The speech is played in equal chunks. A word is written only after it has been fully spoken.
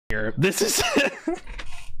here. This is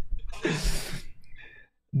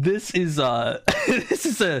this is this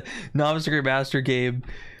is a novice to grandmaster game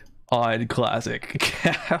on classic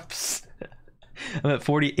caps. I'm at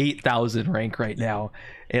 48,000 rank right now,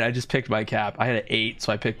 and I just picked my cap. I had an 8,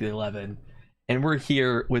 so I picked the 11, and we're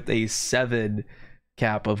here with a 7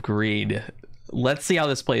 cap of green. Let's see how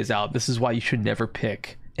this plays out. This is why you should never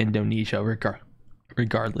pick Indonesia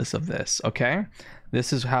regardless of this. Okay,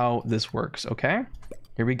 this is how this works. Okay,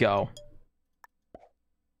 here we go.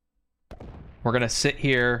 We're gonna sit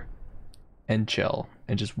here and chill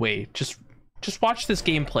and just wait. Just watch this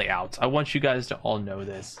game play out. I want you guys to all know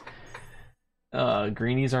this.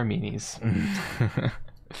 Greenies are meanies.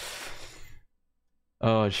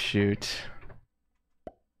 Oh shoot.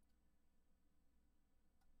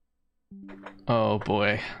 Oh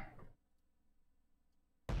boy.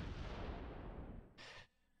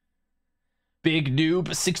 Big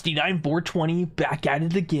Noob 69 420 back at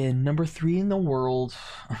it again, number 3 in the world.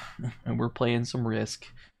 And we're playing some Risk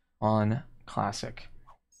on classic.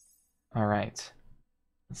 All right,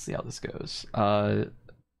 let's see how this goes.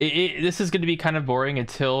 This is going to be kind of boring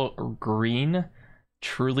until green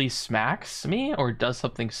truly smacks me or does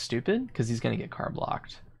something stupid, because he's going to get car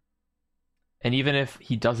blocked. And even if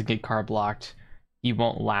he doesn't get car blocked, he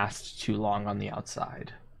won't last too long on the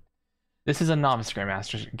outside. This is a novice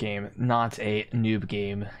grandmaster game, not a noob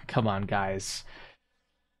game. Come on, guys.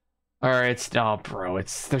 All right, oh bro,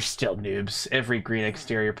 they're still noobs. Every green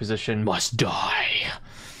exterior position must die.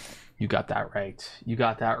 You got that right. You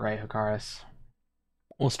got that right, Hakaris.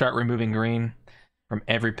 We'll start removing green from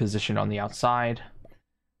every position on the outside.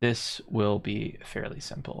 This will be fairly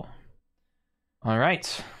simple. All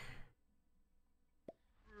right.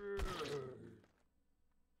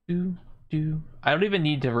 I don't even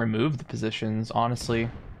need to remove the positions, honestly.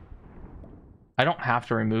 I don't have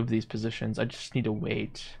to remove these positions. I just need to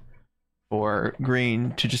wait for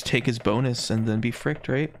green to just take his bonus and then be fricked,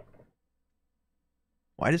 right?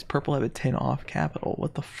 Why does purple have a 10 off capital?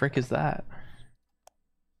 What the frick is that?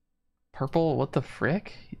 Purple, what the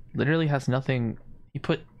frick? He literally has nothing. He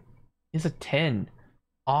has a 10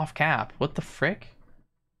 off cap. What the frick?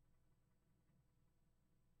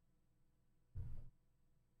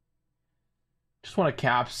 Just want a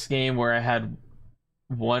caps game where I had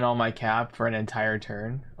 1 on my cap for an entire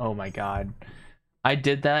turn. Oh my god. I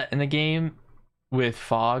did that in a game with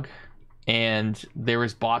Fog, and there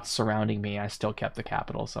was bots surrounding me. I still kept the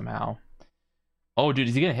capital somehow. Oh dude,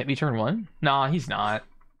 is he gonna hit me turn 1? Nah, he's not.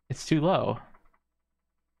 It's too low.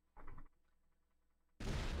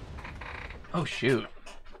 Oh shoot.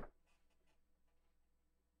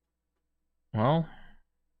 Well,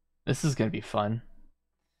 this is gonna be fun.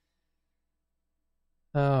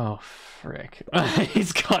 Oh frick.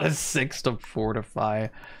 He's got a 6 to fortify.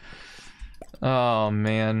 Oh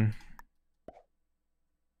man.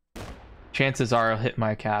 Chances are I'll hit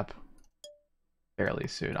my cap fairly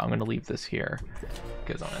soon. I'm gonna leave this here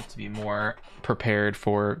because I want it to be more prepared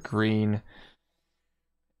for green.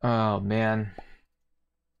 Oh man.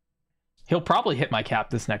 He'll probably hit my cap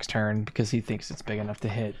this next turn because he thinks it's big enough to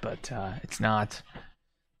hit, but it's not.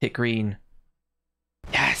 Hit green.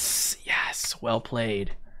 Yes, yes, well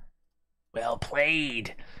played. Well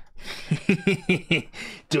played.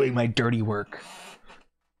 Doing my dirty work.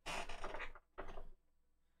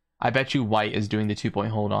 I bet you white is doing the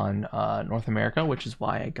 2-point hold on North America, which is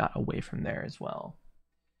why I got away from there as well.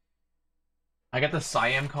 I got the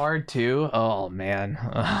Siam card too. Oh man.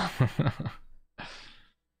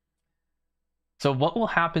 So what will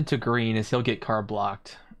happen to green is he'll get card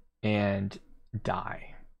blocked and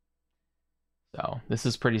die. So this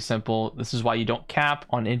is pretty simple. This is why you don't cap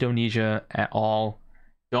on Indonesia at all.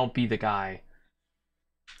 Don't be the guy.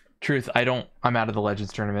 Truth, I'm out of the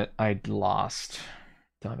Legends tournament. I lost.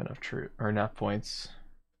 Don't have enough truth or enough points.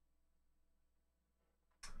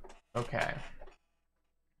 Okay.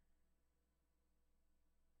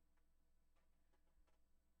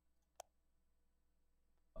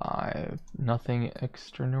 Nothing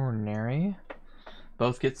extraordinary.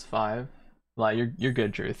 Both gets 5. Well, you're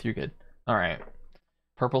good, Truth. You're good. All right.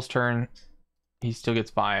 Purple's turn. He still gets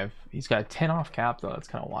 5. He's got a 10 off cap though. That's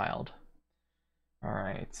kind of wild. All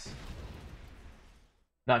right.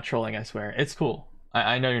 Not trolling, I swear. It's cool.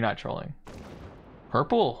 I know you're not trolling.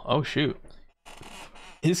 Purple. Oh shoot.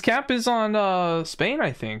 His cap is on Spain,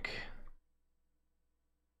 I think.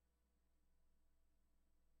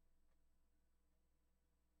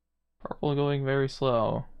 Purple going very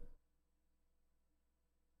slow.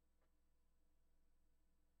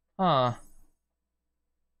 Huh.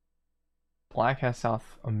 Black has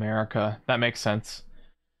South America. That makes sense.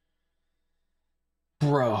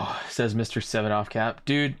 Bro, says Mr. 7 off cap.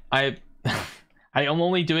 Dude, I am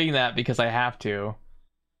only doing that because I have to.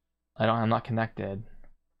 I'm not connected.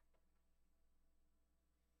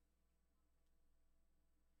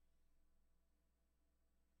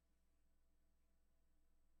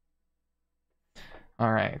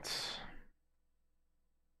 All right.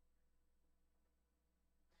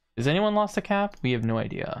 Has anyone lost a cap? We have no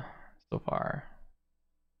idea so far.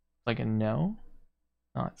 Like a no?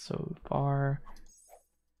 Not so far.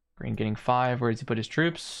 Green getting 5. Where does he put his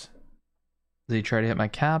troops? Does he try to hit my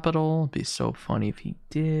capital? It'd be so funny if he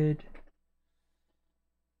did.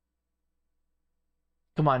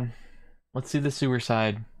 Come on. Let's see the sewer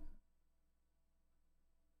side.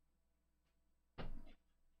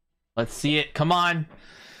 Let's see it. Come on.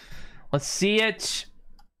 Let's see it.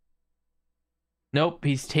 Nope,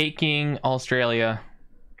 he's taking Australia.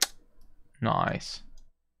 Nice.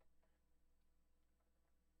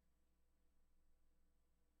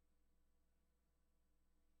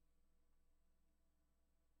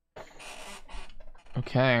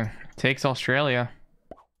 Okay, takes Australia.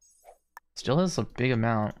 Still has a big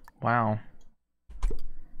amount. Wow.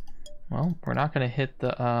 Well, we're not gonna hit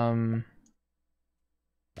the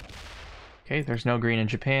Okay, there's no green in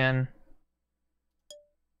Japan.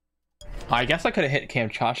 I guess I could have hit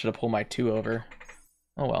Kamchatka to pull my 2 over.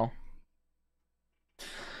 Oh well.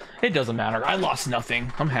 It doesn't matter. I lost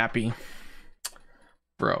nothing. I'm happy.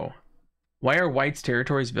 Bro. Why are white's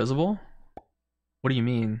territories visible? What do you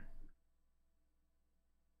mean?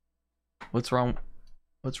 What's wrong?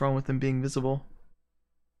 What's wrong with them being visible?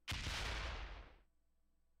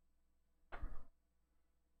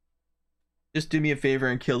 Just do me a favor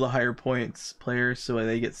and kill the higher points players so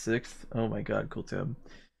they get 6th. Oh my god, cool Tim.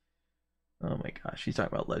 Oh my gosh, he's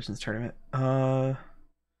talking about Legends Tournament.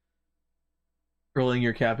 Rolling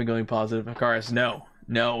your cap and going positive. Akaris, no.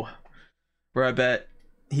 No. Bro, I bet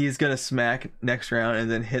he's gonna smack next round and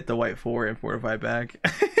then hit the white 4 and fortify back.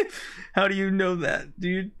 How do you know that,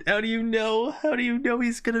 dude? How do you know? How do you know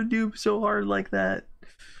he's gonna do so hard like that?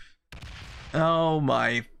 Oh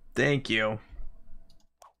my, thank you.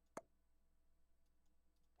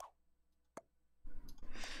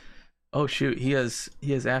 Oh shoot, he has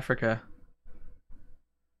Africa.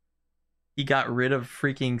 He got rid of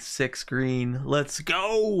freaking 6 green. Let's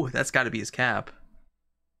go! That's gotta be his cap.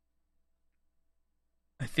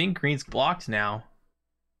 I think green's blocked now.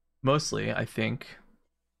 Mostly, I think.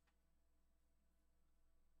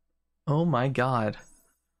 Oh my god.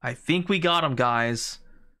 I think we got him, guys.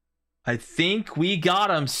 I think we got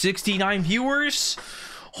him. 69 viewers?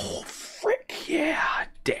 Oh, frick yeah,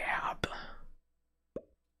 dab.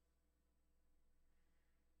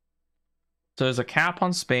 So there's a cap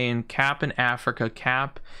on Spain, cap in Africa,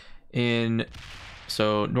 cap in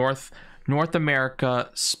North America,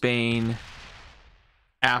 Spain,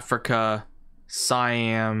 Africa,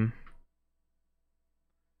 Siam,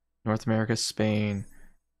 North America, Spain,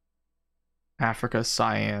 Africa,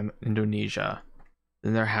 Siam, Indonesia.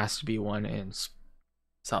 Then there has to be one in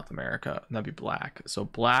South America. That'd be black. So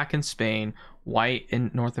black in Spain, white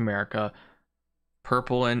in North America,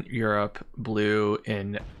 purple in Europe, blue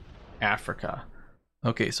in Africa.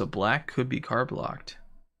 Okay, so black could be card blocked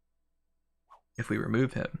if we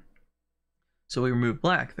remove him. So we remove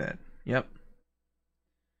black then. Yep.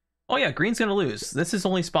 Oh yeah, green's gonna lose. This is his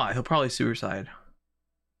only spot. He'll probably suicide.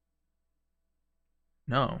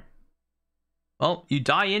 No. Well, you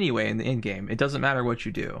die anyway in the end game. It doesn't matter what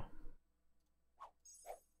you do.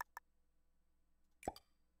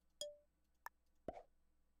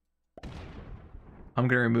 I'm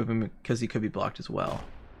gonna remove him because he could be blocked as well.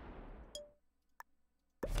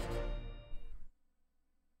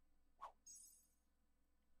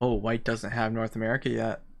 Oh, white doesn't have North America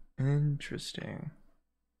yet. Interesting.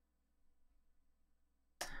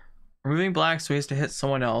 Removing black, so he has to hit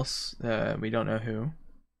someone else. We don't know who.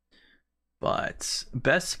 But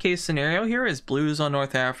best case scenario here is blue is on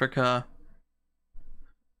North Africa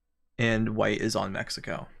and white is on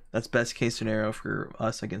Mexico. That's best case scenario for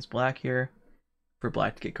us against black here. For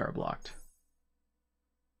black to get card blocked.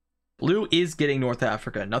 Blue is getting North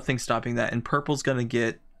Africa. Nothing's stopping that. And purple's going to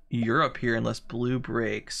get Europe here unless blue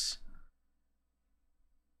breaks.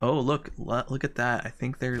 Oh, look at that. I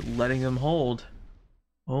think they're letting them hold.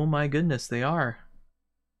 Oh my goodness, they are.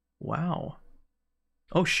 Wow.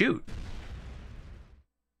 Oh shoot.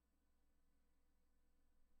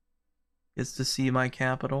 Gets to see my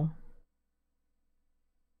capital.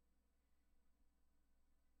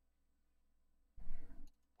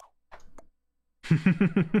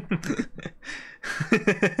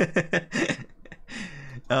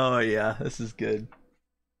 Oh yeah, this is good.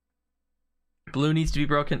 Blue needs to be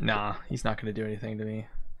broken. Nah, he's not gonna do anything to me.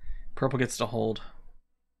 Purple gets to hold.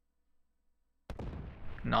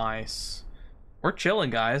 Nice. We're chilling,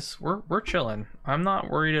 guys. We're chilling. I'm not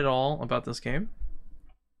worried at all about this game.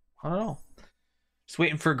 Not at all. Just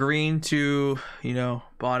waiting for green to, you know,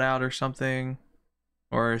 bot out or something,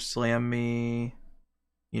 or slam me.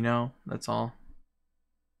 You know, that's all.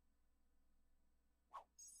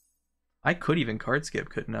 I could even card skip,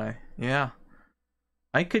 couldn't I? Yeah.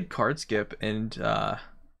 I could card skip and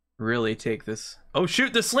really take this. Oh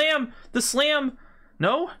shoot, the slam! The slam!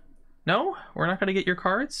 No? No? We're not gonna get your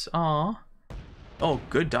cards? Aw. Oh,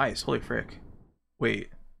 good dice. Holy frick. Wait.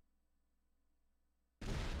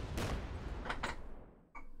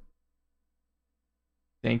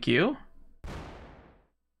 Thank you.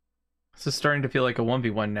 This is starting to feel like a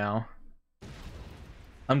 1v1 now.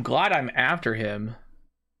 I'm glad I'm after him.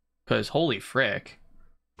 Because holy frick.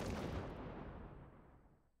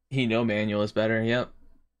 He know manual is better. Yep.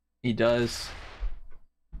 He does.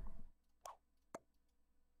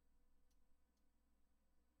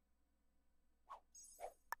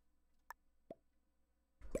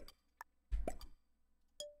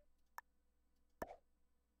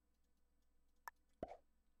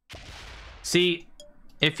 See,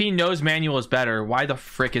 if he knows manual is better, why the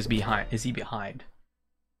frick is he behind?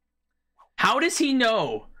 How does he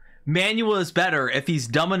know manual is better if he's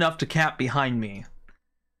dumb enough to cap behind me?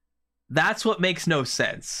 That's what makes no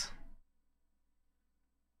sense.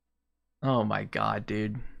 Oh my god,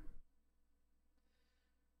 dude.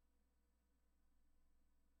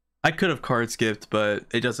 I could have card skipped, but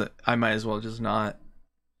it doesn't. I might as well just not.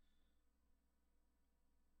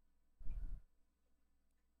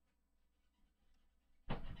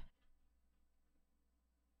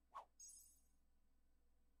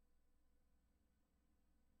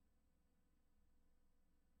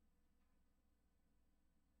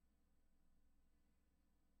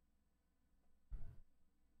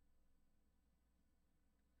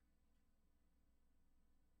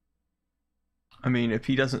 I mean, if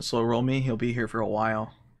he doesn't slow roll me, he'll be here for a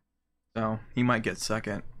while. So he might get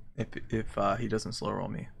second if he doesn't slow roll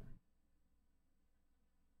me.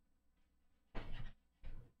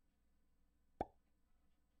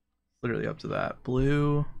 Literally up to that.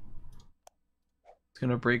 Blue. It's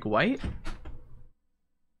gonna break white?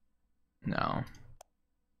 No.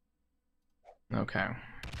 Okay.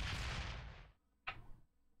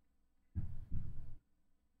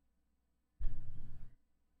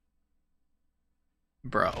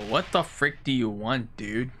 Bro, what the frick do you want,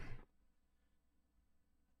 dude?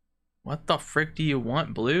 What the frick do you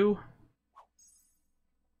want, Blue?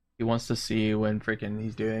 He wants to see when freaking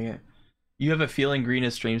he's doing it. You have a feeling green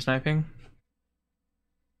is stream sniping?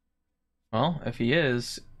 Well, if he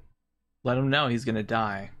is, let him know he's gonna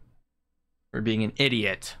die for being an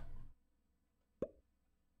idiot.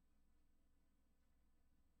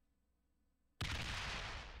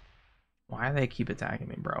 Why do they keep attacking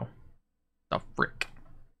me, bro? The frick.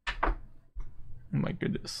 Oh my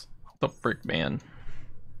goodness. The frick, man.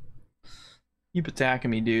 Keep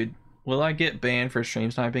attacking me, dude. Will I get banned for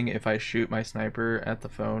stream sniping if I shoot my sniper at the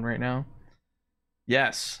phone right now?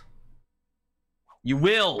 Yes. You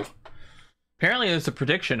will! Apparently there's a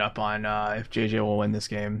prediction up on if JJ will win this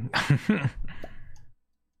game.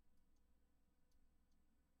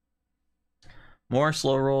 More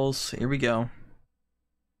slow rolls. Here we go.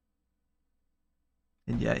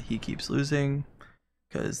 And yet he keeps losing.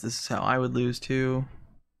 Because this is how I would lose too.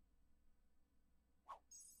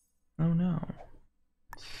 Oh no.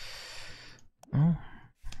 Oh.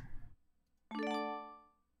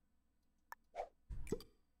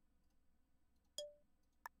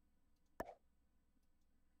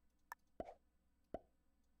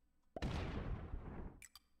 I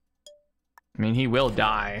mean, he will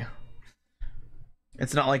die.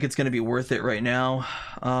 It's not like it's going to be worth it right now,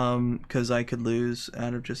 because I could lose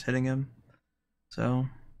out of just hitting him. So...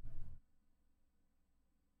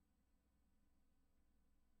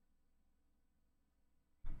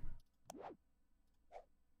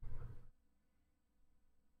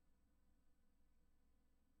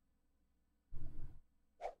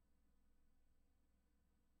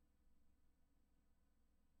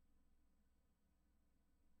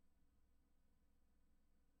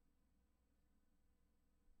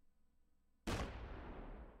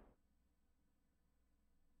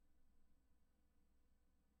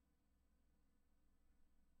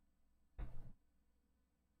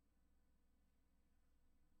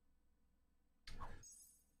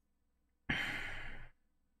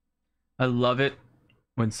 I love it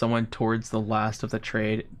when someone towards the last of the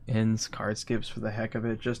trade ends card skips for the heck of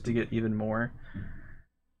it, just to get even more.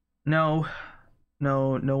 No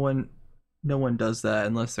one No one does that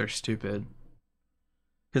unless they're stupid.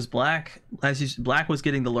 Because black, black was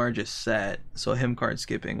getting the largest set, so him card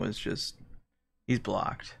skipping was just, he's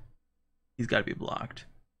blocked. He's got to be blocked.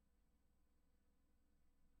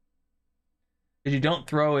 If you don't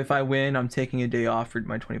throw, if I win, I'm taking a day off for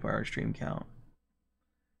my 24-hour stream count.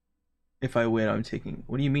 If I win, I'm taking...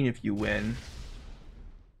 What do you mean if you win?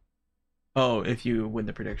 Oh, if you win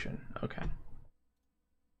the prediction. Okay.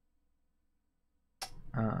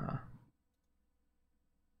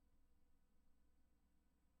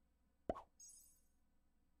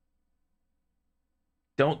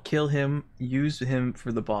 Don't kill him. Use him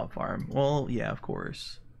for the bot farm. Well, yeah, of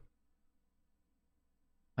course.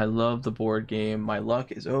 I love the board game. My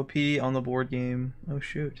luck is OP on the board game. Oh,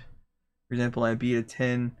 shoot. For example, I beat a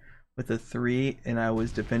 10 with a 3 and I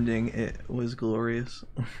was defending. It was glorious.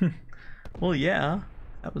 Well, yeah.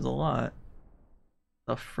 That was a lot.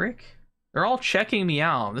 The frick? They're all checking me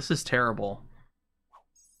out. This is terrible.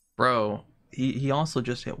 Bro, he also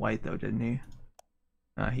just hit white though, didn't he?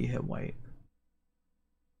 He hit white.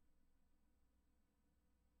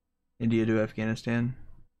 India to Afghanistan.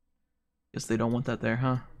 Guess they don't want that there,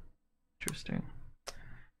 huh? Interesting.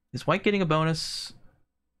 Is white getting a bonus?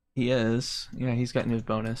 He is. Yeah, he's gotten his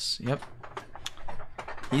bonus. Yep.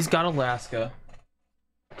 He's got Alaska.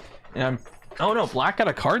 And I'm... Oh no, black got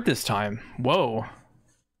a card this time. Whoa.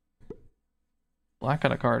 Black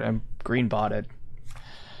got a card. I'm green botted.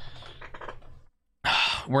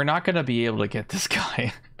 We're not gonna be able to get this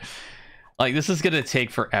guy. Like, this is gonna take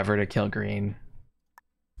forever to kill green.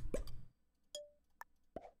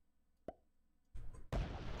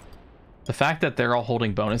 The fact that they're all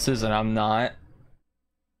holding bonuses and I'm not...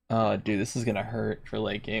 Oh, dude, this is gonna hurt for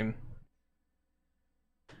late game.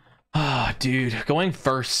 Ah, dude, going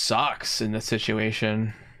first sucks in this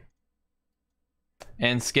situation.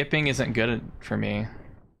 And skipping isn't good for me.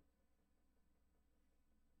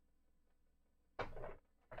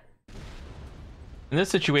 In this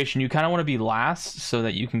situation, you kind of want to be last so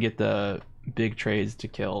that you can get the big trades to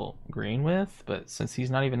kill green with, but since he's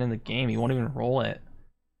not even in the game, he won't even roll it.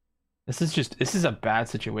 This is a bad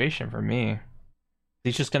situation for me.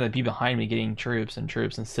 He's just going to be behind me getting troops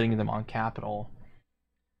and sitting them on capital.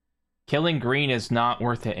 Killing green is not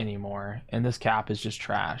worth it anymore, and this cap is just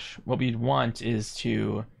trash. What we'd want is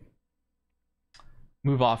to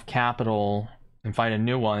move off capital and find a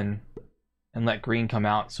new one and let green come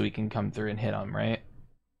out so we can come through and hit him, right?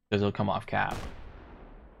 Because he'll come off cap.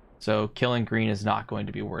 So killing green is not going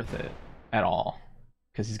to be worth it at all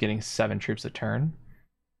because he's getting 7 troops a turn.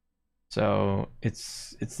 So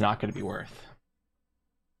it's not going to be worth.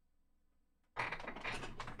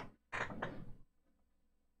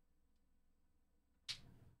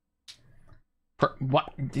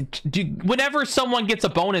 What? Whenever someone gets a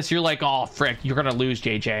bonus, you're like, oh frick, you're gonna lose,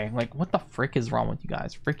 JJ. Like, what the frick is wrong with you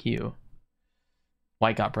guys? Frick you.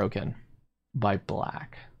 White got broken by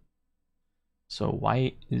black, so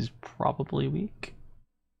white is probably weak.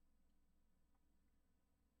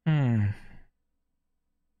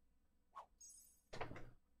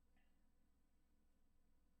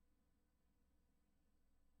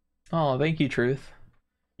 Oh, thank you, Truth.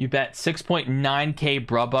 You bet 6.9k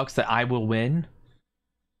Bruhbucks that I will win.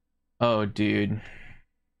 Oh, dude.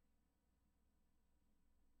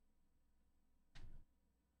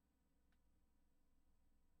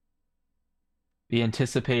 Be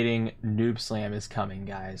anticipating Noob Slam is coming,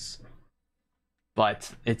 guys.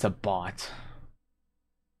 But it's a bot.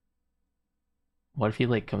 What if he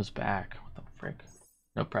like comes back? What the frick?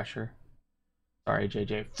 No pressure. Sorry,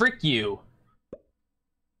 JJ. Frick you!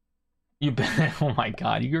 You bet. Oh my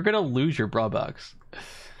god, you're gonna lose your Bruhbucks.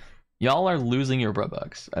 Y'all are losing your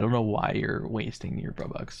Bruhbucks. I don't know why you're wasting your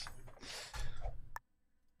Bruhbucks.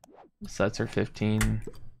 Sets are 15.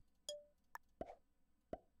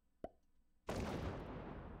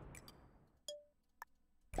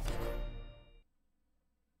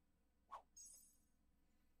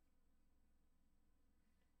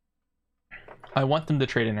 I want them to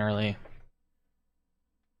trade in early.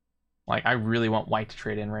 Like, I really want white to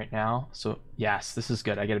trade in right now. So, yes, this is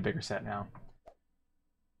good. I get a bigger set now.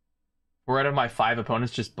 4 out of my 5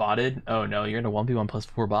 opponents just botted. Oh, no. You're in a 1v1 plus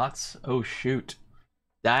 4 bots? Oh, shoot.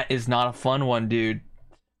 That is not a fun one, dude.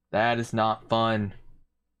 That is not fun.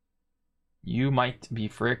 You might be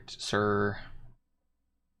fricked, sir.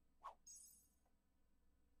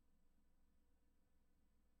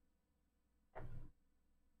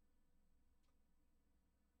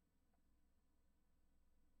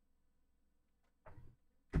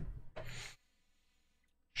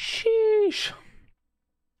 Sheesh.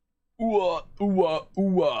 Ooh, ooh,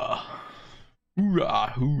 ooh.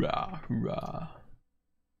 Hoorah, hoorah, hoorah.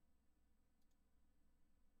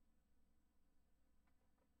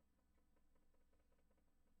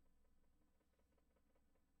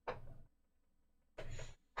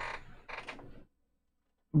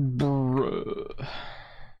 Bruh.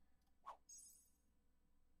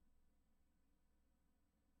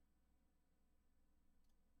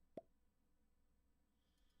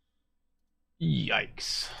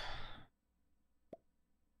 Yikes.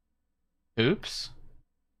 Oops.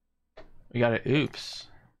 We got it. Oops.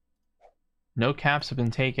 No caps have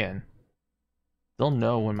been taken. They'll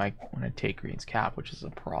know when I take green's cap, which is a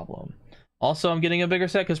problem. Also, I'm getting a bigger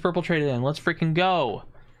set because purple traded in. Let's freaking go.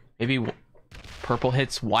 Maybe purple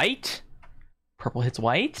hits white. Purple hits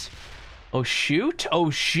white. Oh shoot. Oh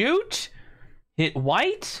shoot. Hit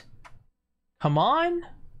white. Come on.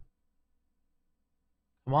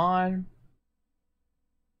 Come on.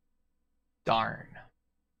 Darn.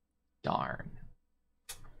 Darn.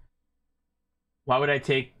 Why would I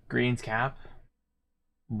take green's cap?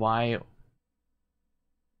 Why?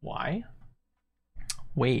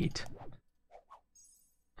 Wait.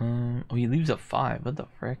 Oh, he leaves a 5. What the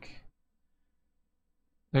frick?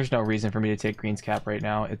 There's no reason for me to take green's cap right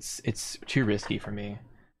now. It's too risky for me.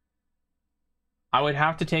 I would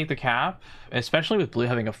have to take the cap, especially with blue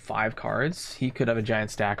having a 5 cards. He could have a giant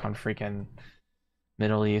stack on freaking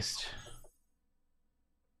Middle East.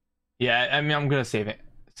 Yeah, I mean, I'm gonna save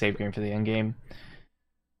green for the end game.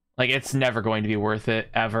 Like, it's never going to be worth it,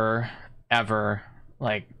 ever.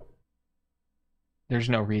 Like, there's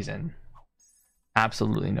no reason.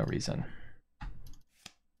 Absolutely no reason.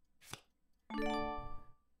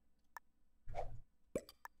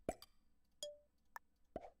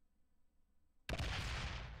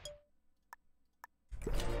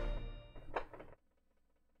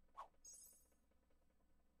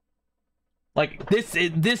 Like,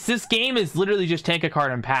 this game is literally just take a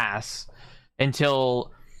card and pass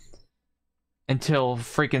until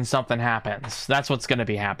freaking something happens. That's what's gonna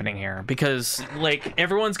be happening here, because like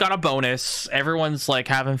everyone's got a bonus, everyone's like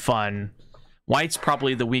having fun. White's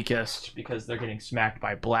probably the weakest because they're getting smacked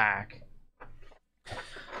by black,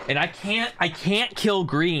 and I can't kill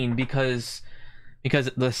green because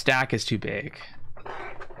the stack is too big.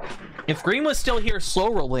 If green was still here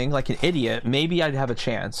slow rolling like an idiot, maybe I'd have a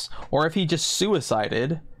chance. Or if he just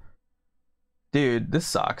suicided. Dude, this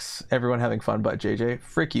sucks. Everyone having fun but JJ.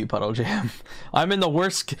 Frick you, Puddle Jam. I'm in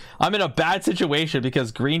a bad situation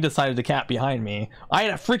because green decided to cap behind me. I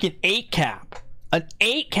had a freaking 8 cap. An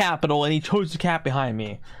 8 capital, and he chose to cap behind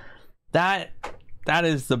me. That's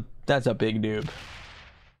a big noob.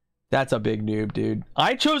 That's a big noob, dude.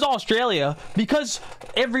 I chose Australia because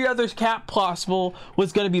every other cap possible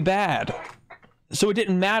was gonna be bad. So it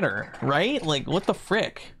didn't matter, right? Like, what the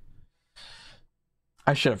frick?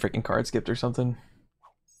 I should have freaking card skipped or something.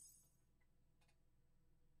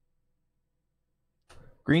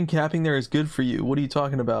 Green capping there is good for you. What are you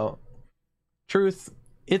talking about? Truth,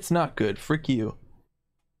 it's not good. Frick you.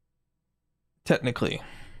 Technically,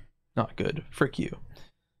 not good. Frick you.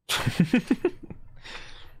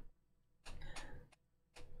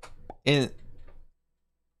 And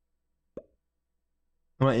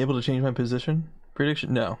am I able to change my position?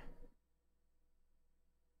 Prediction? No.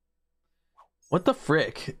 What the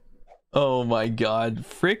frick? Oh my god.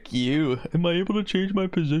 Frick you. Am I able to change my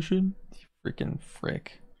position? Freaking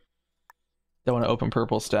frick. Don't want to open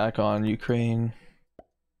purple stack on Ukraine.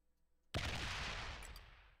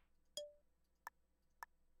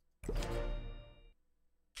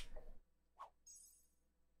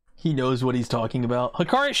 He knows what he's talking about.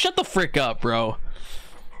 Hikari, shut the frick up, bro.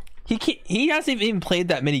 He hasn't even played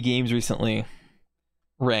that many games recently.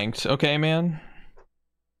 Ranked, okay, man?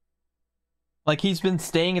 Like, he's been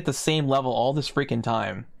staying at the same level all this freaking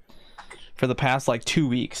time for the past like 2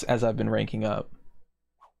 weeks as I've been ranking up.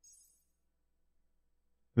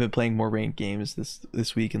 I've been playing more ranked games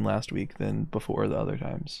this week and last week than before the other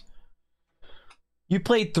times. You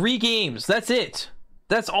played 3 games. That's it.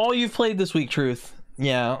 That's all you've played this week, Truth.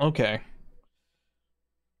 Yeah, okay.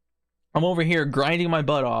 I'm over here grinding my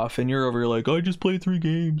butt off, and you're over here like, I just played 3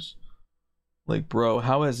 games. Like, bro,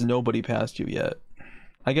 how has nobody passed you yet?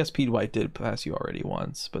 I guess Pete White did pass you already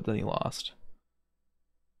once, but then he lost.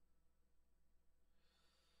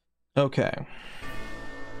 Okay.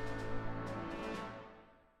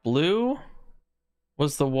 Blue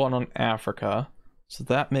was the one on Africa, so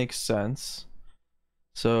that makes sense.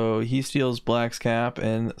 So he steals black's cap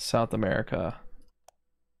in South America.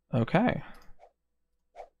 Okay.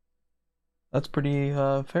 That's pretty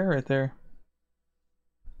fair right there.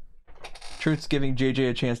 Truth's giving JJ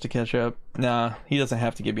a chance to catch up. Nah, he doesn't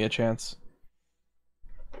have to give me a chance.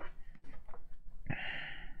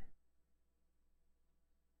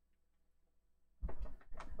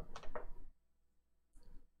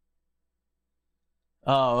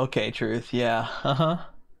 Oh, okay, Truth. Yeah. Uh-huh.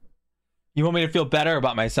 You want me to feel better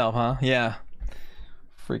about myself, huh? Yeah.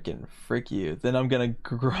 freaking frick you. Then I'm gonna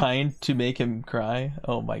grind to make him cry.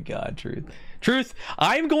 Oh my god, Truth,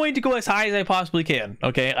 I'm going to go as high as I possibly can.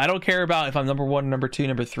 Okay, I don't care about if I'm number 1, number 2,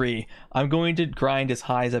 number 3. I'm going to grind as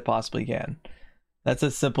high as I possibly can. That's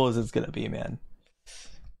as simple as it's gonna be, man.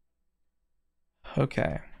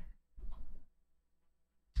 Okay.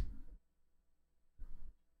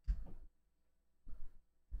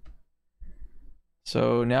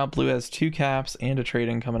 So now blue has 2 caps and a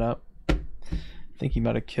trade-in coming up. I think he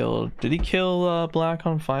might have killed... Did he kill black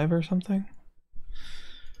on 5 or something?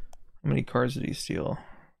 How many cards did he steal?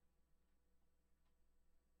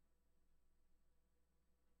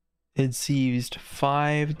 It seized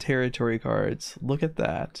 5 territory cards. Look at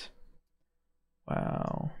that.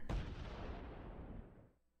 Wow.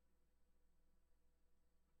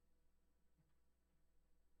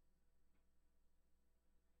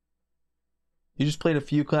 You just played a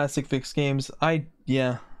few classic fix games.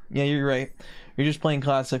 Yeah, you're right. You're just playing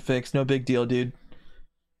classic fix. No big deal, dude.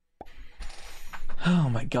 Oh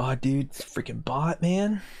my god, dude. It's freaking bot,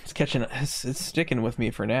 man. It's sticking with me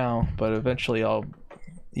for now, but eventually I'll,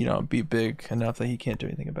 you know, be big enough that he can't do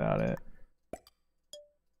anything about it.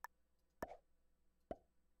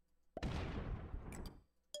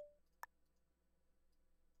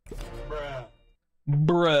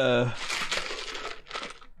 Bruh.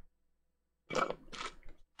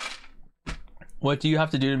 What do you have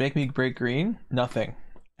to do to make me break green? Nothing.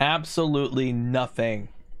 Absolutely nothing.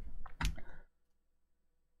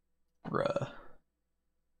 Bruh.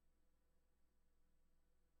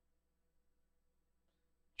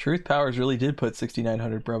 Truth Powers really did put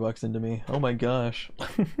 6,900 Robux into me. Oh my gosh.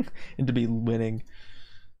 Into me winning.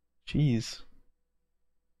 Jeez.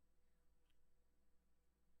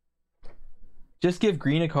 Just give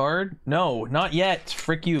green a card? No, not yet.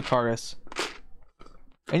 Frick you, Karis.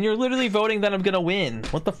 And you're literally voting that I'm gonna win.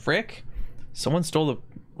 What the frick? Someone stole the...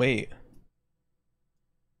 Wait.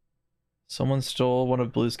 Someone stole one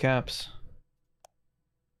of blue's caps.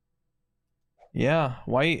 Yeah,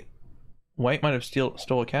 white might have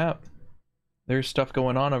stole a cap. There's stuff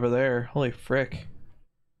going on over there. Holy frick.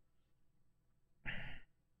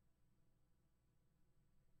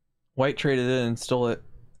 White traded in and stole it.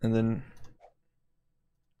 And then...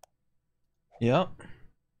 Yep.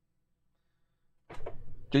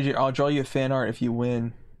 JJ, I'll draw you a fan art if you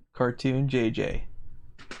win. Cartoon JJ.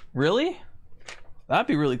 Really? That'd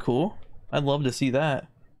be really cool. I'd love to see that.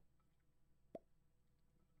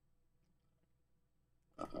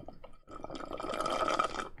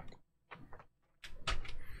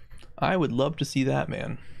 I would love to see that,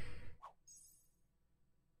 man.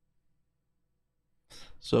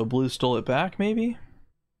 So blue stole it back, maybe?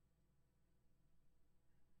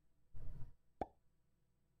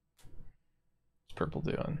 What's purple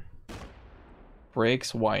doing?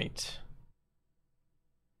 Breaks white.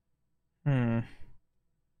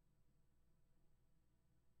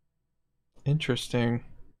 Interesting.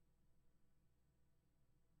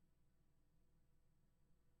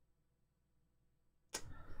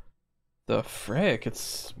 The frick?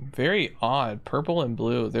 It's very odd. Purple and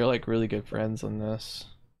blue, they're like really good friends on this.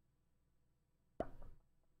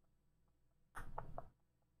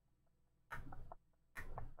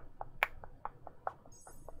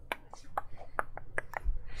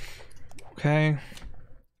 Okay.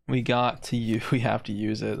 We have to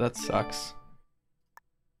use it. That sucks.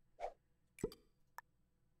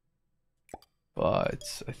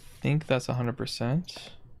 But I think that's 100%.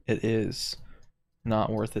 It is not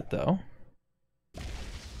worth it though.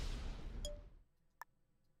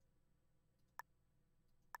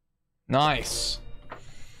 Nice.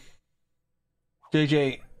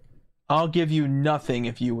 JJ, I'll give you nothing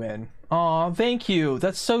if you win. Aw, thank you.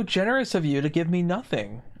 That's so generous of you to give me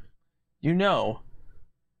nothing. You know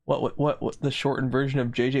what the shortened version of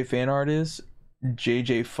JJ fan art is?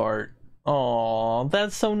 JJ fart. Aw,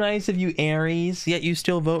 that's so nice of you, Aries. Yet you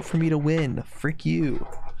still vote for me to win. Frick you.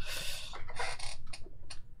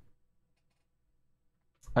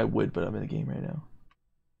 I would, but I'm in the game right now.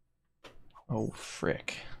 Oh,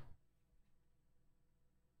 frick.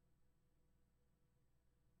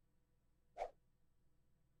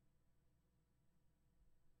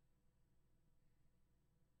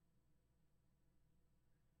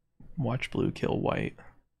 Watch blue kill white.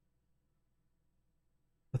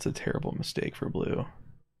 That's a terrible mistake for blue.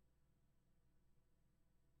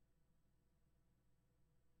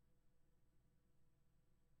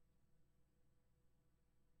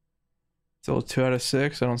 Still 2 out of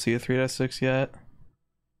 6. I don't see a 3 out of 6 yet.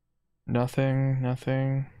 Nothing,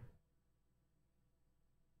 nothing.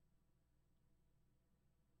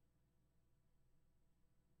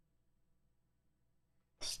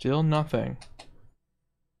 Still nothing.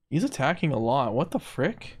 He's attacking a lot. What the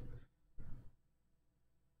frick?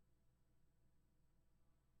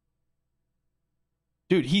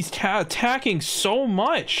 Dude, he's attacking so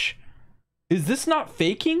much. Is this not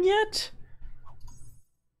faking yet?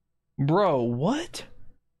 Bro, what?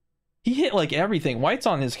 He hit like everything. White's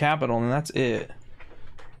on his capital and that's it.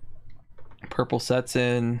 Purple sets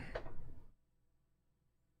in.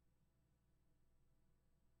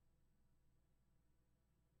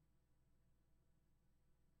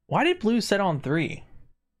 Why did blue set on 3?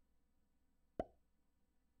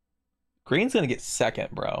 Green's gonna get second,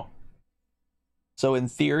 bro. So in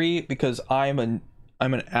theory, because I'm an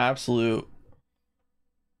absolute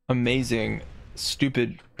amazing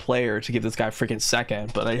stupid player to give this guy freaking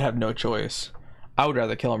second, but I have no choice. I would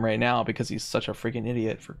rather kill him right now because he's such a freaking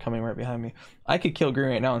idiot for coming right behind me. I could kill green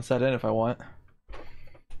right now and set in if I want.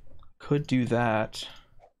 Could do that.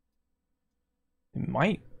 It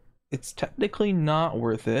might. It's technically not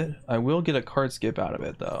worth it. I will get a card skip out of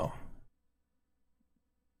it though.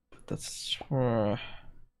 That's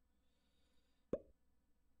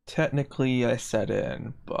technically I set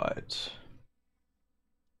in, but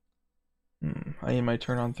I need my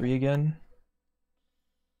turn on 3 again.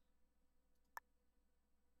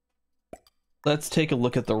 Let's take a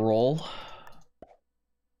look at the roll.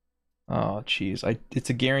 Oh geez, it's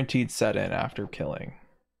a guaranteed set in after killing.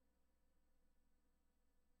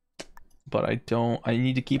 But I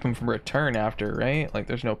need to keep him from return after, right? Like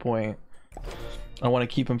there's no point. I want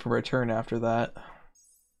to keep him from return after that.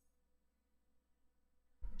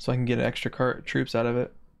 So I can get extra troops out of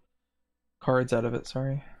it. Cards out of it,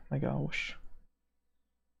 sorry. My gosh.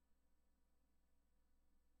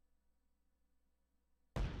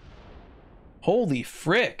 Holy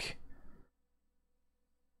frick.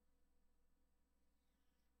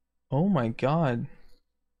 Oh my god.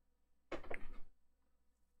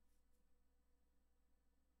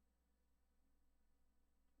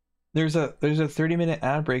 There's a 30-minute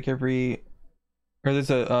ad break every, or there's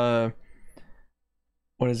a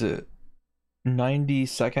what is it,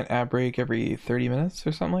 90-second ad break every 30 minutes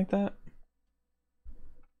or something like that.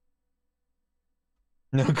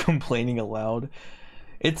 No complaining allowed.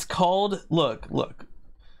 It's called, look.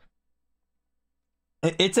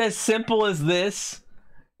 It's as simple as this.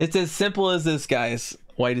 It's as simple as this, guys.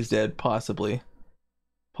 White is dead, possibly.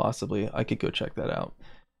 I could go check that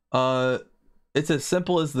out. It's as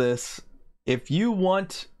simple as this. If you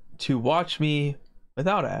want to watch me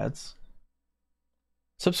without ads,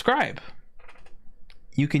 subscribe.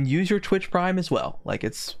 You can use your Twitch Prime as well. Like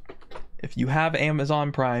if you have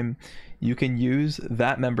Amazon Prime, you can use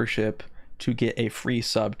that membership to get a free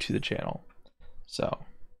sub to the channel. So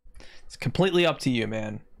it's completely up to you,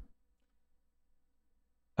 man.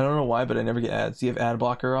 I don't know why, but I never get ads. Do you have ad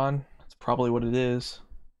blocker on? That's probably what it is.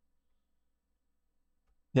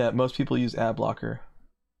 Yeah, most people use ad blocker,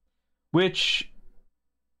 which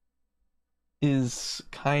is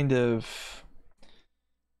kind of,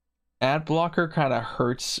 ad blocker kind of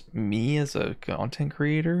hurts me as a content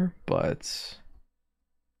creator, but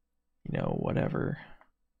you know, whatever.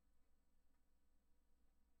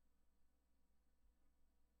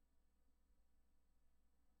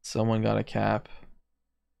 Someone got a cap.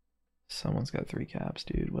 Someone's got 3 caps,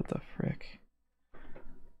 dude. What the frick?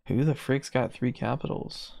 Who the frick's got 3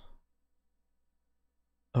 capitals?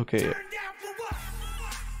 Okay.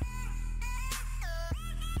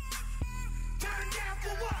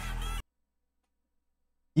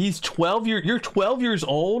 He's 12 years. You're 12 years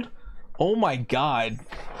old? Oh my god.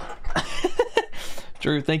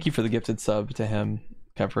 Drew, thank you for the gifted sub to him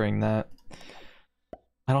covering that.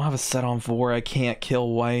 I don't have a set on 4. I can't kill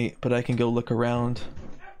white, but I can go look around.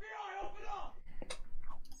 FBI, open up!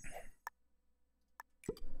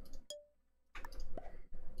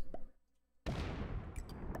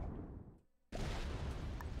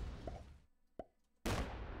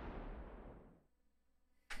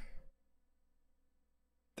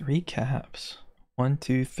 Three caps. 1,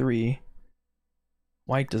 2, 3.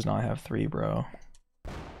 White does not have 3, bro.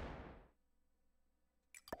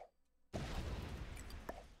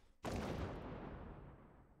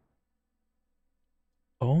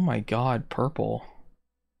 Oh my god, purple.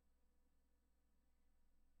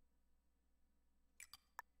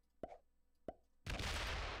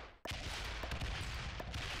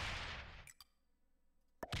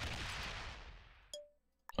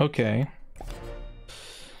 Okay.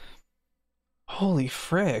 Holy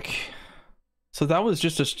frick. So that was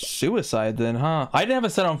just a suicide then, huh? I didn't have a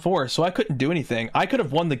set on 4, so I couldn't do anything. I could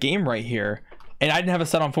have won the game right here, and I didn't have a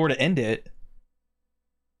set on 4 to end it.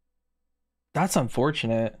 That's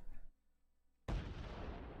unfortunate.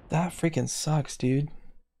 That freaking sucks, dude.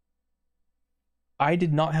 I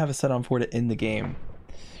did not have a set on 4 to end the game.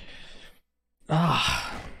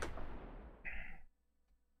 Ah.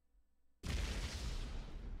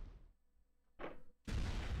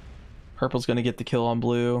 Purple's gonna get the kill on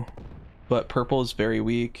blue, but purple is very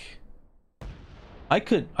weak. I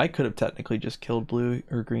could have technically just killed blue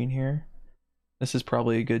or green here. This is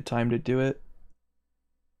probably a good time to do it.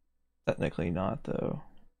 Technically not though.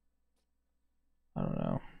 I don't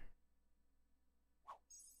know.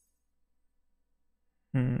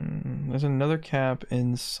 There's another cap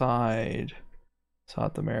inside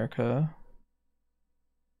South America.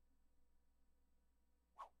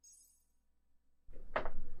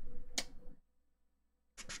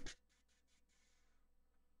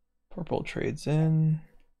 Purple trades in.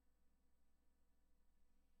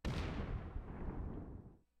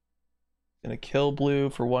 Gonna kill blue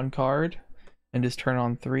for 1 card and just turn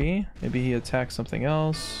on 3. Maybe he attacks something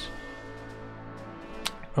else.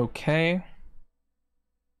 Okay.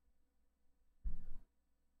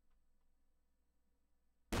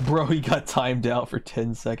 Bro, he got timed out for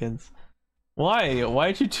 10 seconds. Why?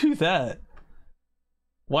 Why'd you do that?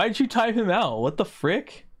 Why'd you time him out? What the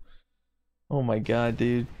frick? Oh my god,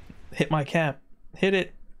 dude. Hit my cap. Hit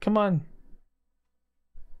it. Come on.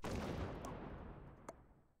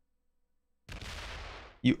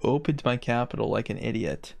 You opened my capital like an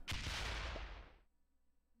idiot.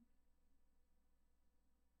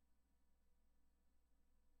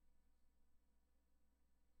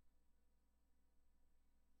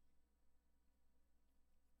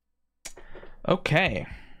 Okay.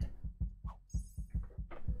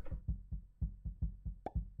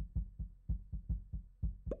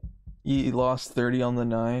 You lost 30 on the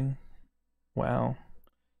 9. Wow.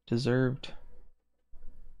 Deserved.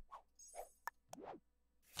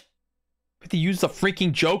 Have to use the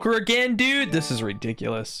freaking Joker again, dude? This is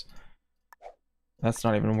ridiculous. That's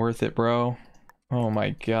not even worth it, bro. Oh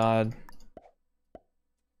my god.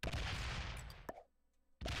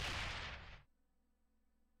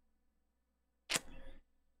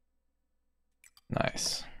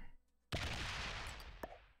 Nice.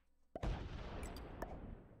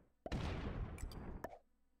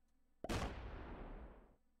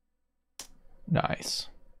 Nice.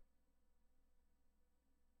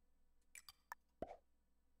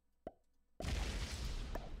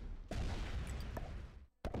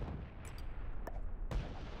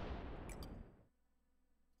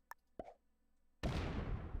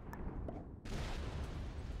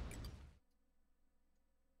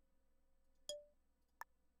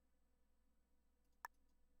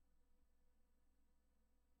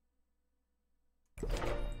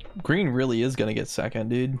 Green really is gonna get second,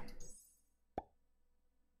 dude.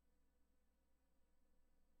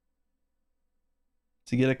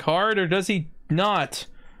 Does he get a card or does he not?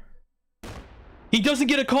 He doesn't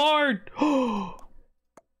get a card! Oh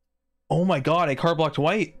my god, I card blocked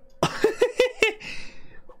white.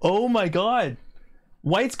 Oh my god.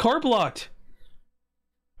 White's card blocked.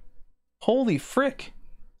 Holy frick.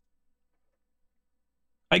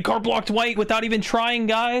 I card blocked white without even trying,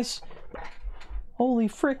 guys. Holy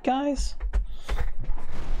frick, guys.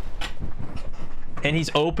 And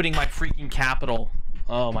he's opening my freaking capital.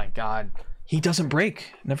 Oh my god. He doesn't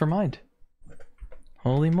break. Never mind.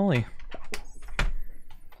 Holy moly.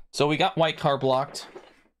 So we got white card blocked.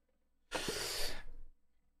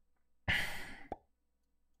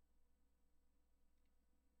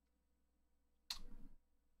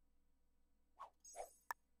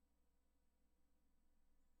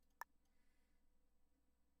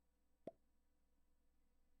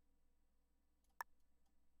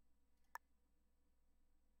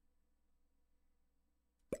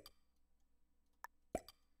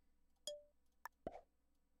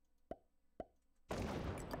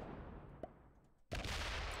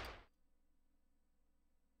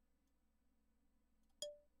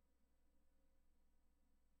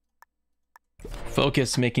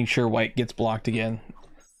 Focus making sure white gets blocked again.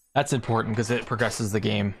 That's important because it progresses the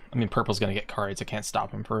game. I mean, purple's gonna get cards. I can't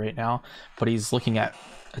stop him for right now, but he's looking at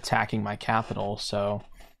attacking my capital, so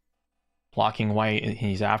blocking white,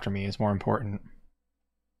 he's after me, is more important.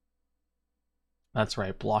 That's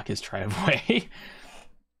right, block his Tri-of-Way.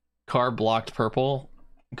 Car blocked purple.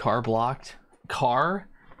 Car blocked. Car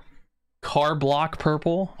block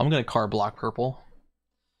purple. I'm gonna car block purple.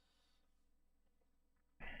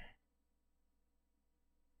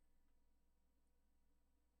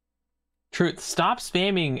 Truth, stop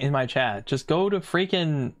spamming in my chat. Just go to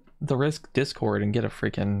freaking the Risk Discord and get a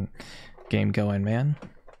freaking game going, man.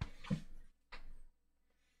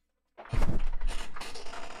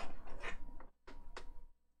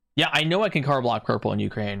 Yeah, I know I can car block purple in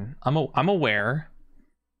Ukraine. I'm aware.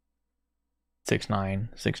 6-9,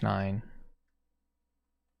 6-9.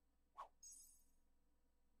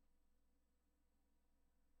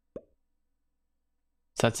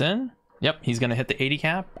 Sets in. Yep, he's gonna hit the 80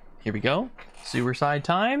 cap. Here we go. Suicide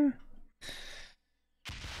time.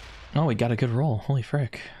 Oh, we got a good roll. Holy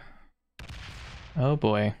frick. Oh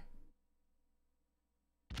boy.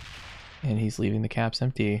 And he's leaving the caps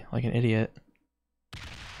empty like an idiot.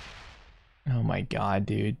 Oh my god,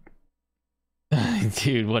 dude.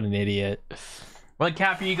 Dude, what an idiot. What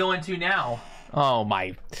cap are you going to now? Oh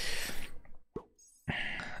my.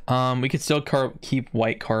 We could still keep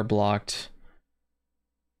white card blocked.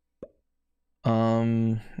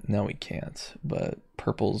 No, we can't. But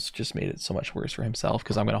purple's just made it so much worse for himself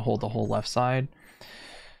because I'm gonna hold the whole left side.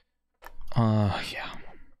 Yeah.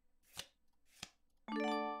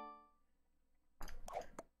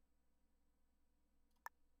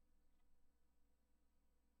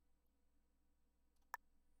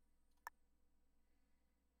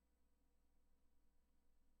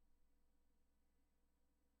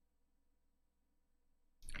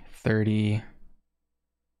 $30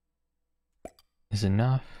 is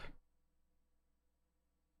enough.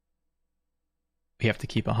 We have to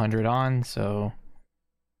keep 100 on, so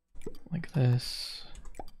like this.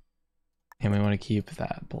 And we want to keep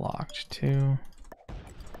that blocked too.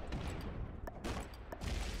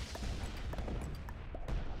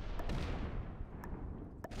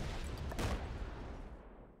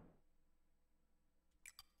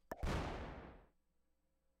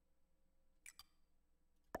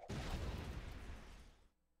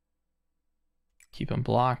 Keep them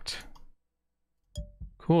blocked.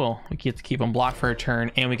 Cool. We get to keep them blocked for a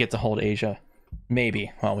turn, and we get to hold Asia.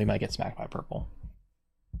 Maybe. Well, we might get smacked by purple.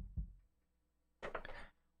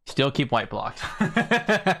 Still keep white blocked.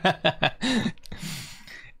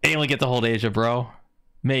 And we get to hold Asia, bro.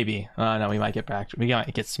 Maybe. No, we might get back. We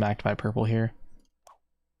might get smacked by purple here.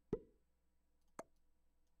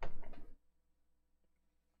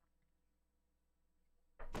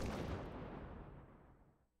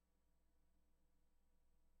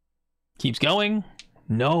 Keeps going.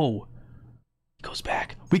 No. Goes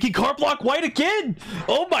back. We can card block white again.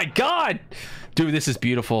 Oh my god. Dude, this is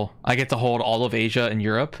beautiful. I get to hold all of Asia and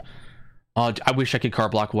Europe. I wish I could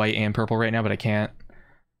card block white and purple right now, but I can't.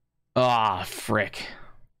 Ah, frick.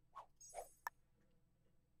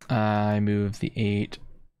 I move the 8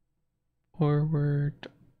 forward.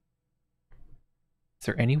 Is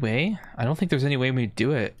there any way? I don't think there's any way we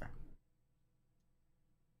do it.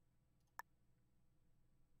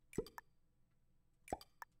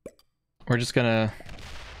 We're just gonna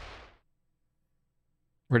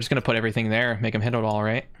put everything there, make him hit it all,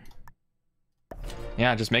 right?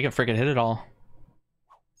 Yeah, just make him freaking hit it all.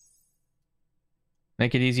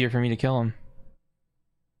 Make it easier for me to kill him.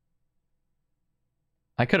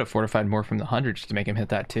 I could have fortified more from the 100 just to make him hit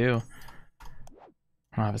that too.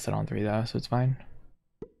 I don't have a set on 3 though, so it's fine.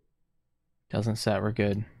 Doesn't set, we're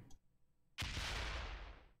good.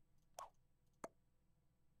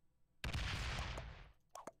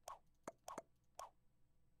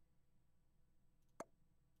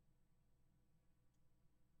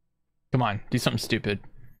 Come on, do something stupid.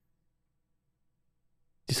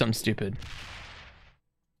 Do something stupid.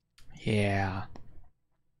 Yeah.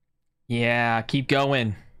 Yeah, keep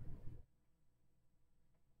going.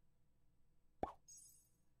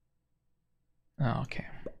 Oh, okay.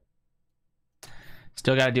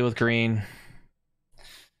 Still gotta deal with green.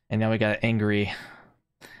 And now we got angry.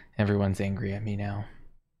 Everyone's angry at me now.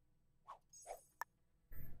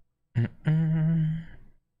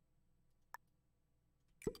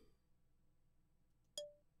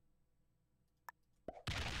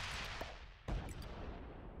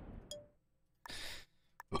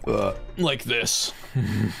 Like this.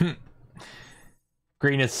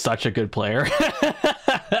 Green is such a good player.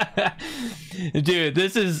 Dude,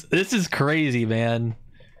 this is crazy, man.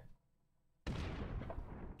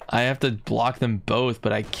 I have to block them both,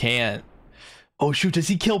 but I can't. Oh shoot, does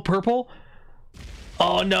he kill purple?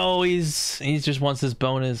 Oh no, he's just wants his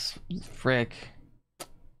bonus. Frick.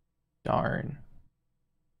 Darn.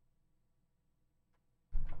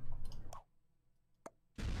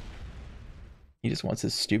 He just wants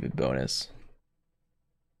his stupid bonus.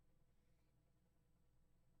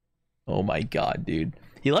 Oh my god, dude.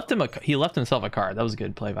 He left himself a card. That was a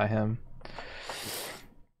good play by him.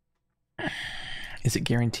 Is it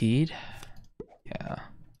guaranteed? Yeah.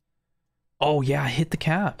 Oh yeah, hit the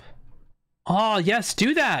cap. Oh yes,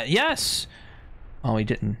 do that. Yes. Oh, he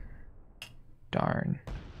didn't. Darn.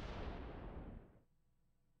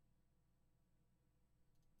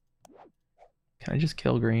 Can I just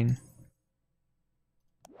kill green?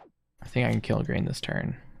 I think I can kill green this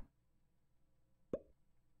turn.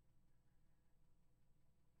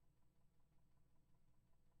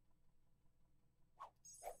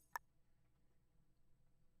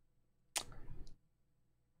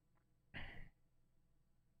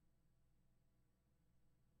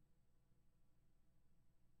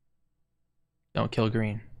 Don't kill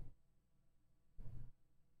green.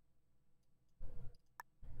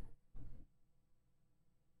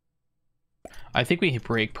 I think we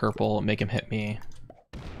break purple, make him hit me.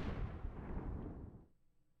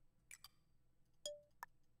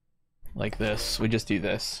 Like this. We just do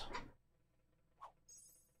this.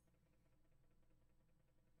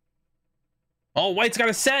 Oh, white's got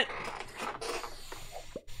a set!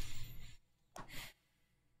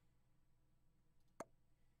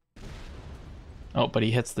 Oh, but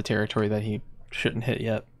he hits the territory that he shouldn't hit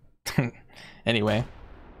yet. Anyway.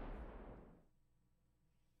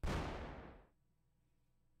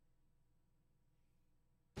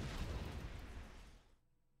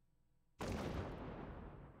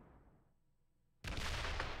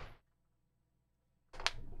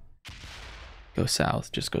 Go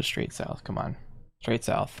south. Just go straight south. Come on. Straight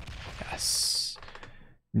south. Yes.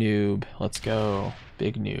 Noob. Let's go.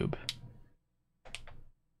 Big noob.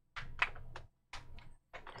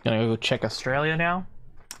 Gonna go check Australia now.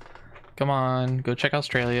 Come on. Go check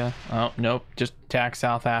Australia. Oh, nope. Just attack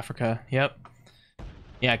South Africa. Yep.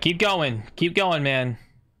 Yeah, keep going. Keep going, man.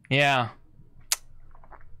 Yeah.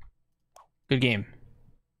 Good game.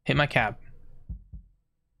 Hit my cap.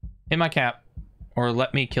 Hit my cap. Or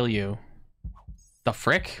let me kill you. The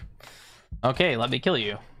frick? Okay, let me kill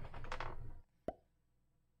you.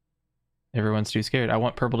 Everyone's too scared. I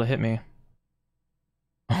want purple to hit me.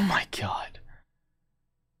 Oh my god.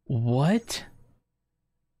 What?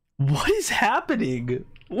 What is happening?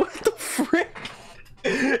 What the frick?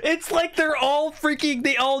 It's like they're all freaking,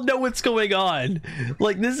 they all know what's going on.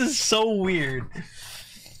 Like, this is so weird.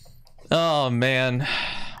 Oh man.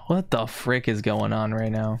 What the frick is going on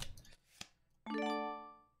right now?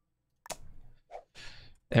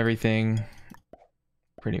 Everything,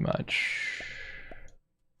 pretty much.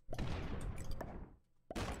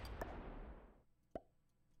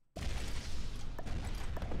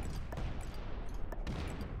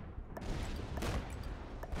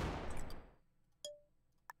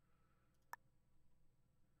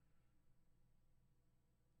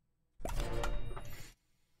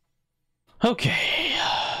 Okay.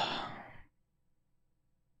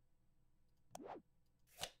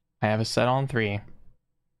 I have a set on 3.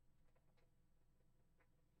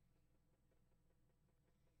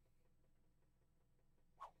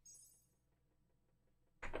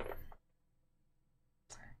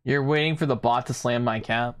 You're waiting for the bot to slam my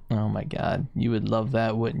cap? Oh my god. You would love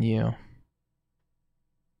that, wouldn't you?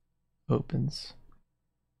 Opens.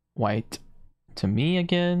 White to me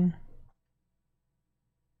again.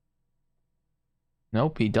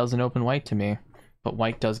 Nope, he doesn't open white to me. But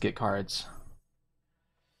white does get cards.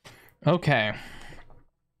 Okay.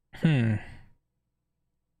 I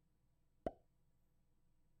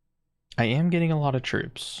am getting a lot of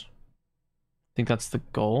troops. I think that's the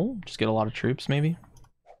goal. Just get a lot of troops, maybe.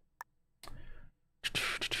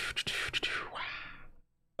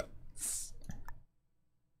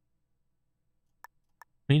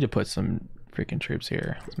 We need to put some freaking troops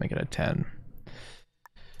here. Let's make it a 10.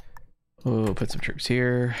 Oh, put some troops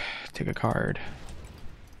here. Take a card.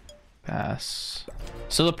 Pass.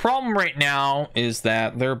 So the problem right now is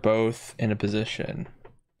that they're both in a position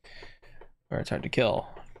where it's hard to kill.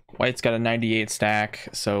 White's got a 98 stack,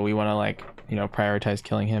 so we want to, like, you know, prioritize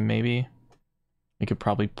killing him. Maybe we could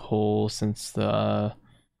probably pull, since the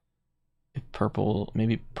if purple,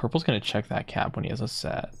 maybe purple's gonna check that cap when he has a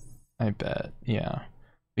set. I bet. Yeah,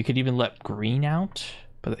 we could even let green out,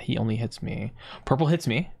 but he only hits me. Purple hits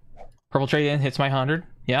me. Purple trade in, hits my 100.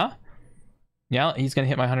 Yeah, yeah, he's gonna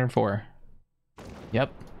hit my 104.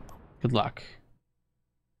 Yep. Good luck.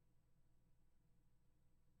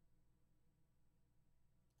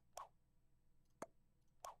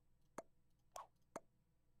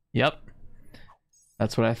 Yep.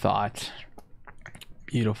 That's what I thought.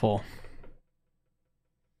 Beautiful.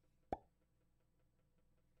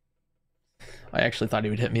 I actually thought he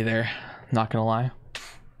would hit me there. Not gonna lie.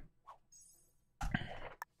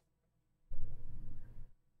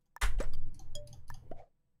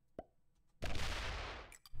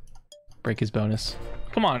 Break his bonus.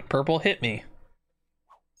 Come on, purple, hit me.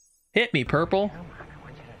 Hit me, purple.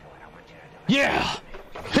 Yeah!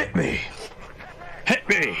 Hit me! Hit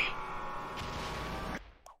me!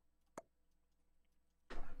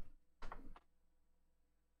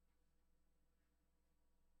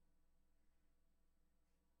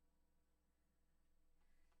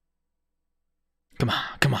 Come on,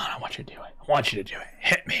 come on, I want you to do it. I want you to do it.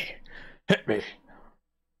 Hit me. Hit me.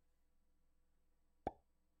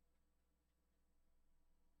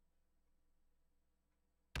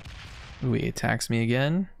 Ooh, he attacks me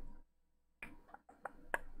again.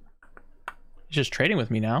 He's just trading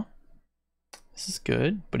with me now. This is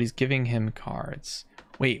good, but he's giving him cards.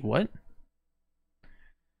 Wait, what?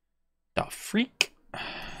 The freak?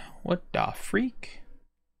 What the freak?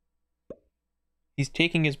 He's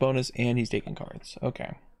taking his bonus and he's taking cards.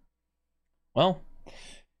 Okay. Well,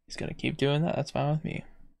 he's gonna keep doing that. That's fine with me.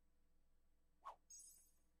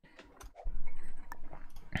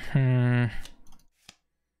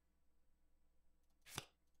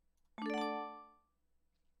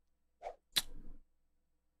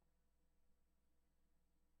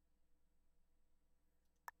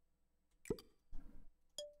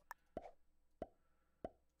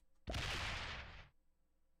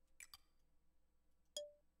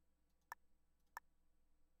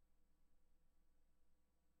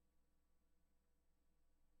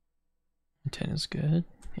 10 is good.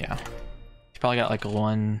 Yeah. He's probably got like a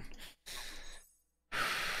 1.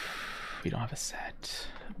 We don't have a set.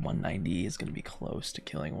 190 is going to be close to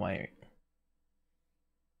killing white.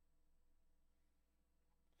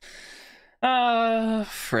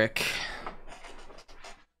 Frick.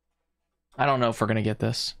 I don't know if we're going to get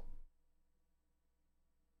this.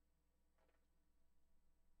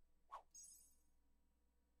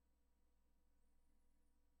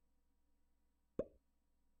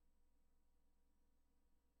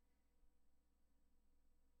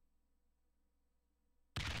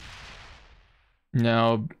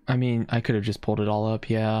 No, I mean, I could have just pulled it all up,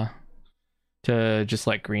 yeah. To just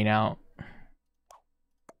let green out.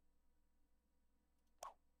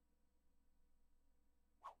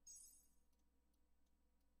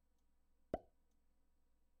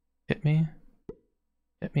 Hit me.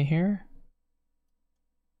 Hit me here.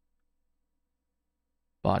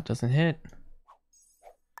 Bot doesn't hit.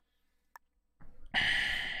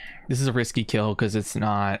 This is a risky kill because it's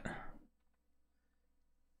not...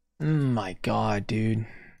 My god, dude.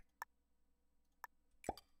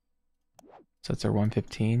 So it's our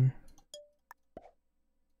 115.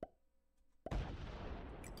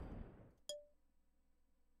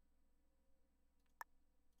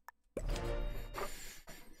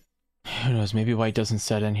 Who knows? Maybe white doesn't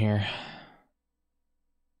set in here.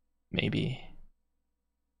 Maybe.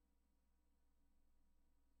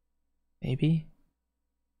 Maybe?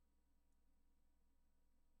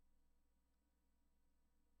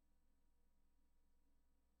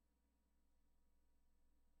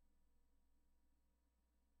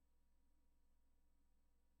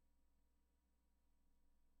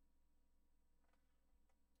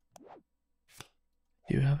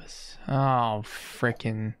 Do you have us? Oh,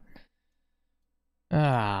 frickin'.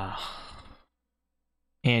 Ah.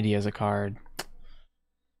 Andy has a card.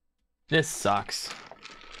 This sucks.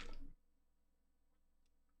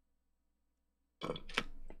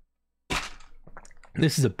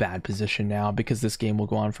 This is a bad position now because this game will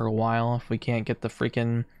go on for a while if we can't get the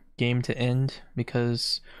freaking game to end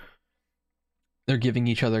because they're giving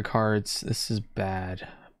each other cards. This is bad.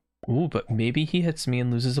 Ooh, but maybe he hits me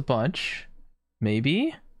and loses a bunch.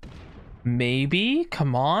 Maybe? Maybe?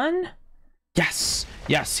 Come on? Yes!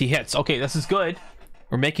 Yes, he hits. Okay, this is good.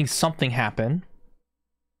 We're making something happen.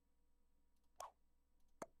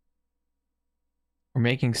 We're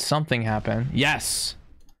making something happen. Yes!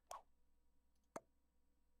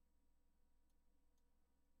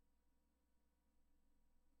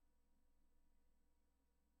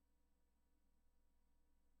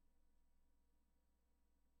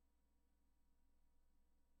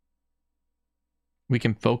 We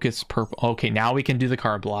can focus purple. Okay, now we can do the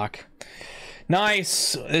card block.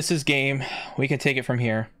 Nice. This is game. We can take it from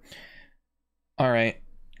here. All right.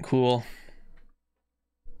 Cool.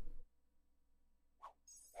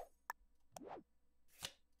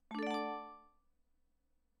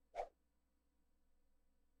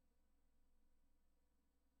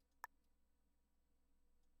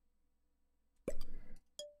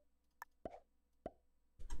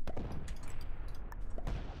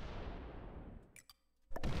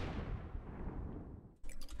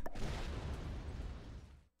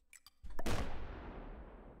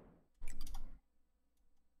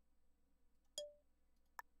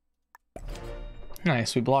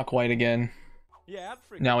 Nice, we block white again. Yeah,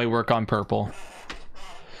 Now we work on purple.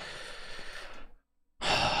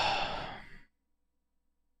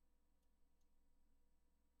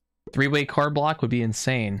 Three-way card block would be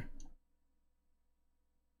insane.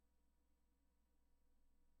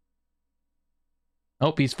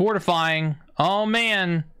 Oh, he's fortifying. Oh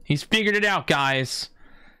man, he's figured it out, guys.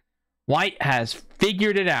 White has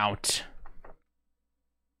figured it out.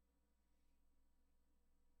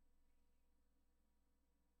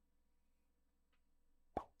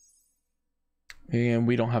 And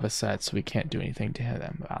we don't have a set, so we can't do anything to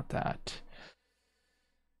them about that.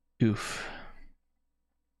 Oof.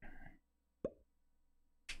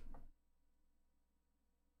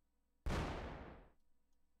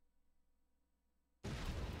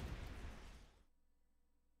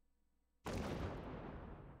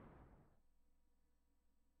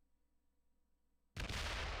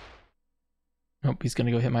 Nope, he's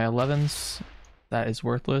gonna go hit my 11s. That is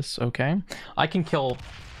worthless. Okay. I can kill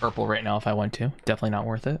purple right now if I want to. Definitely not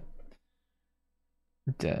worth it.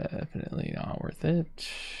 Definitely not worth it.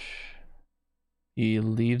 He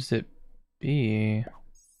leaves it be.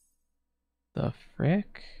 The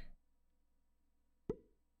frick?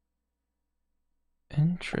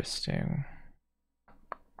 Interesting.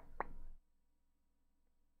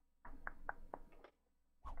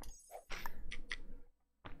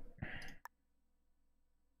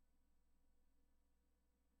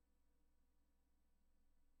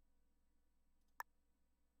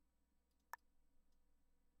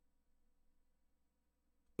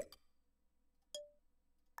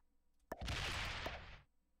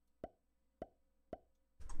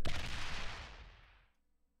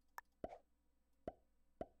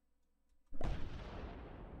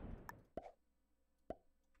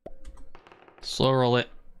 Slow roll it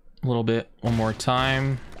a little bit one more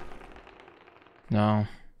time. No.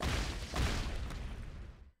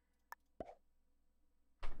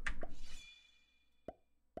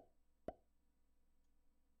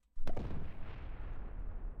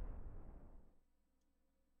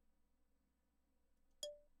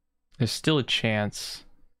 There's still a chance.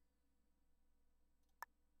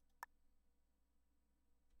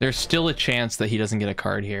 There's still a chance that he doesn't get a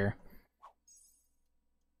card here.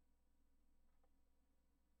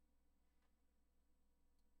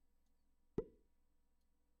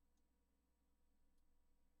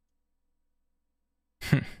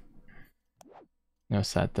 No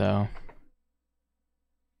set though.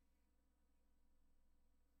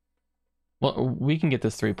 Well, we can get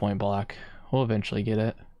this 3-point block. We'll eventually get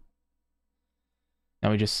it.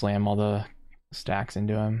 Now we just slam all the stacks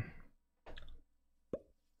into him.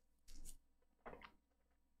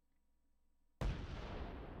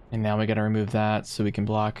 And now we gotta remove that so we can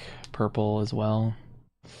block purple as well.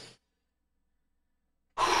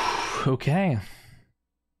 Okay.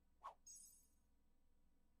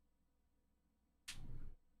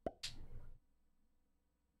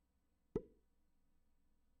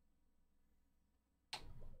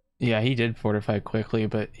 Yeah, he did fortify quickly,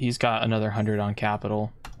 but he's got another 100 on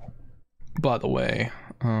capital. By the way,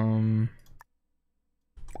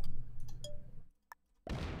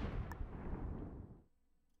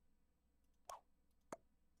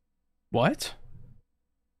 what?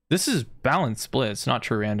 This is balanced split, it's not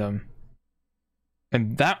true random.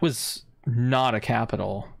 And that was not a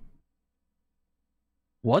capital.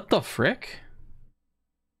 What the frick?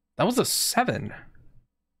 That was a 7.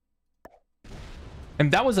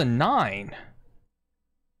 And that was a 9.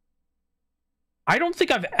 I don't think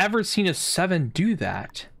I've ever seen a 7 do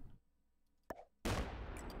that.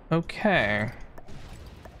 Okay.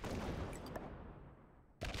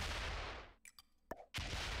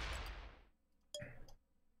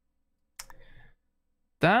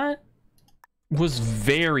 That was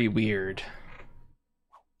very weird.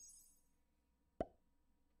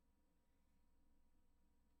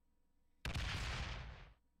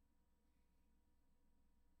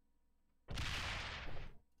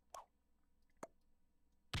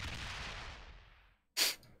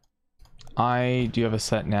 I do have a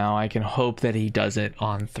set now. I can hope that he does it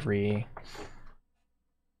on 3.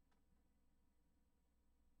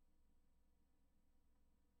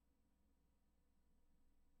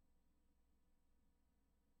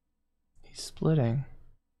 He's splitting.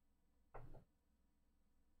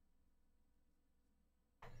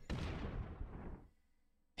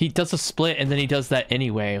 He does a split and then he does that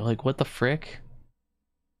anyway. Like, what the frick?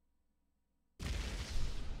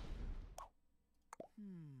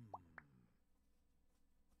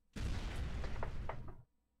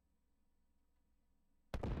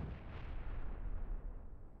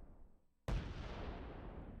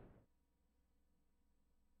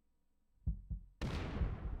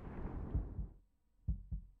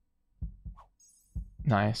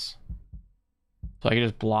 Nice. So I can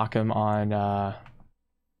just block him on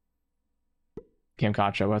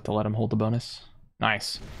Kamkacha. We'll have to let him hold the bonus.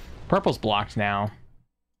 Nice. Purple's blocked now.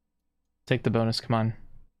 Take the bonus, come on.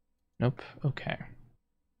 Nope. Okay.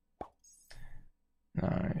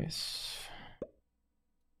 Nice.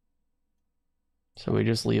 So we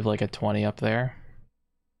just leave like a 20 up there.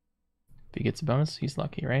 If he gets a bonus, he's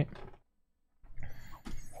lucky, right?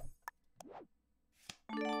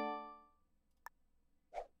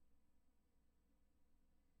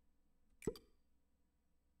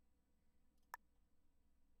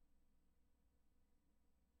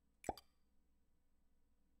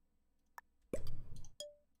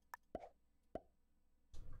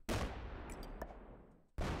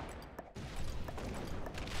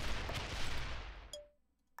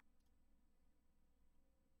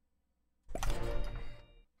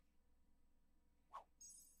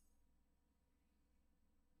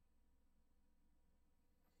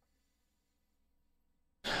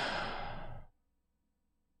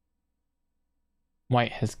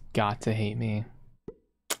 White has got to hate me.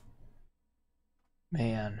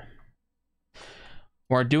 Man.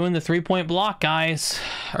 We're doing the 3-point block, guys.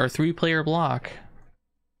 Our 3-player block.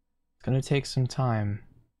 It's gonna take some time.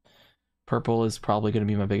 Purple is probably gonna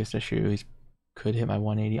be my biggest issue. He could hit my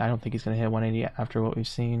 180. I don't think he's gonna hit 180 after what we've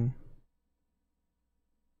seen.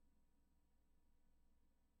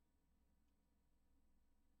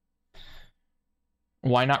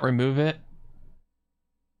 Why not remove it?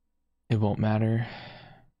 It won't matter.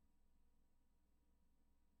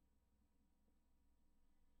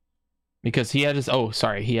 Because he had his, oh,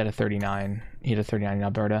 sorry, he had a 39. He had a 39 in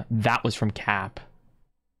Alberta. That was from Cap.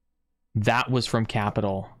 That was from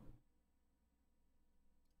Capital.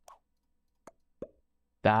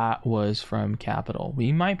 That was from Capital.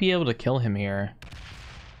 We might be able to kill him here.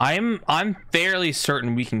 I'm fairly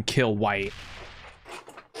certain we can kill White.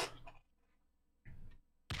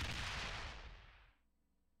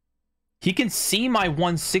 He can see my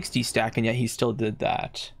 160 stack, and yet he still did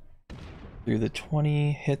that. Through the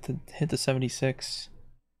 20, hit the 76.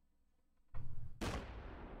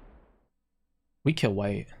 We kill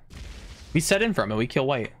White. We set in from it. We kill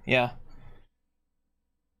White. Yeah.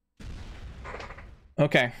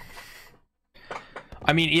 Okay.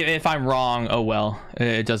 I mean, if I'm wrong, oh well.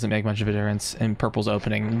 It doesn't make much of a difference. And Purple's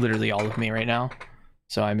opening literally all of me right now.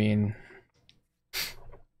 So, I mean...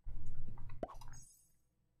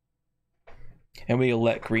 And we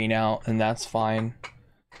let green out, and that's fine.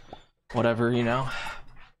 Whatever, you know.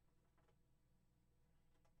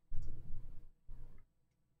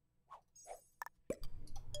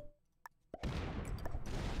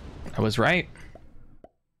 I was right.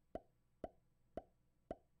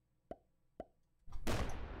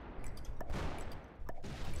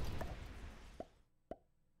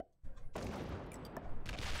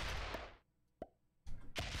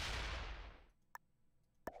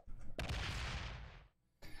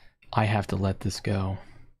 I have to let this go.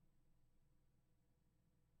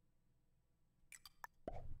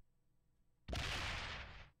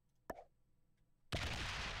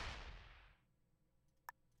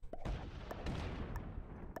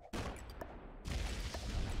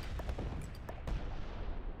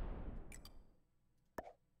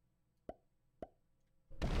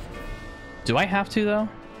 Do I have to, though?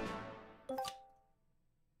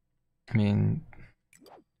 I mean,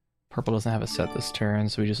 Purple doesn't have a set this turn,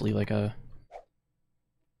 so we just leave like a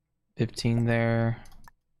 15 there.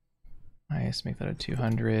 Nice, make that a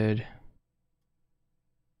 200.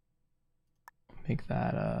 Make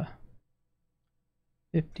that a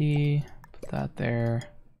 50. Put that there.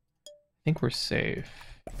 I think we're safe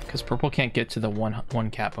because Purple can't get to the one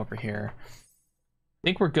cap over here. I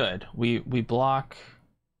think we're good. We block.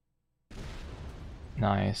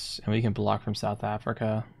 Nice, and we can block from South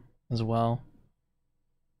Africa as well.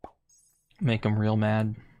 Make them real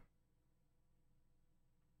mad.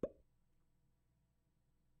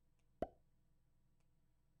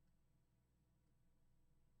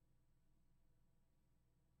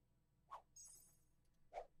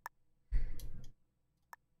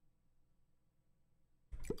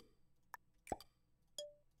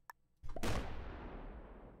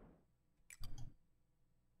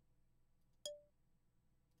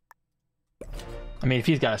 I mean, if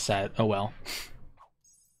he's got a set, oh well.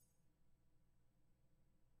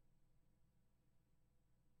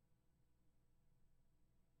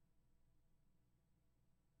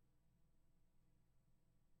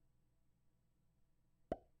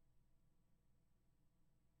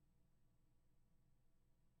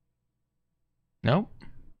 Nope.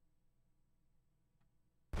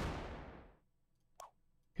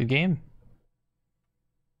 Good game.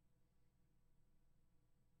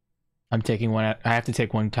 I'm taking one. I have to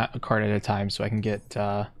take one card at a time so I can get.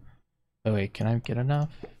 Oh wait, can I get enough?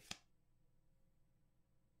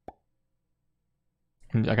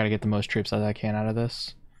 I gotta get the most troops as I can out of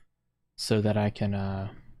this, so that I can.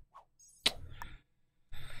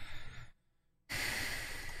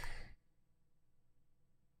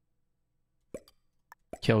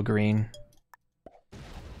 Kill green.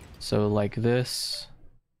 So like this.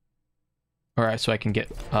 Alright, so I can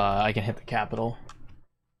get I can hit the capital.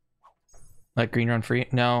 Let green run free.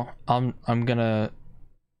 No, I'm gonna.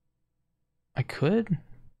 I could.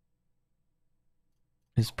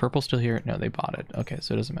 Is purple still here? No, they bought it. Okay,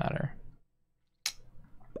 so it doesn't matter.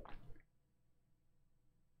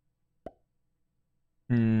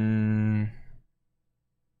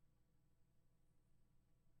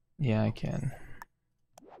 Yeah, I can.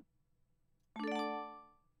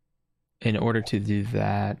 In order to do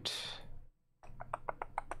that,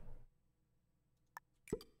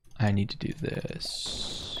 I need to do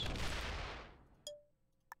this.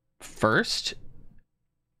 First,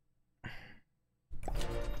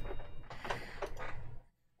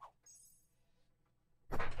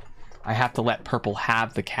 I have to let purple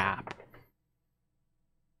have the cap.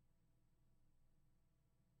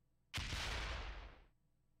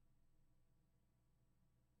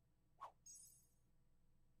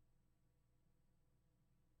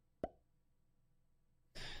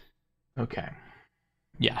 Okay.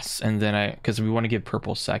 Yes, and then because we want to give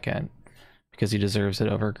purple second because he deserves it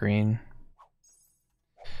over green.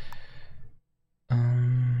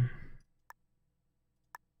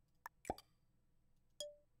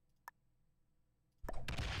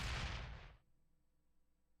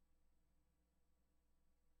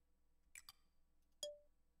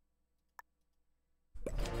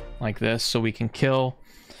 Like this, so we can kill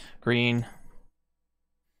green.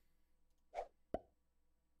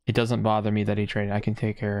 It doesn't bother me that he traded. I can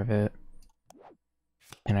take care of it.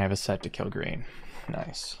 And I have a set to kill green.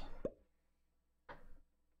 Nice.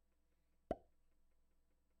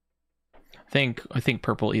 I think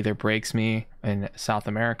purple either breaks me in South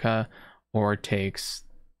America or takes...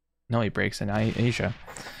 No, he breaks in Asia.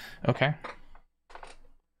 Okay.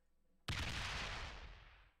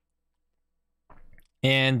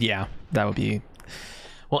 And yeah, that would be...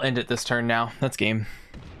 We'll end it this turn now. That's game.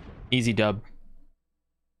 Easy dub.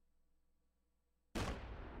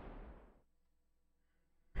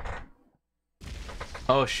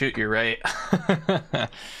 Oh shoot, you're right.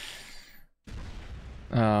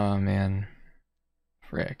 Oh man.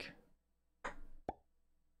 Frick.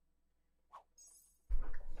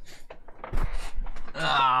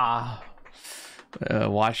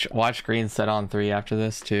 Watch green set on 3 after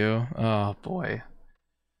this too. Oh boy.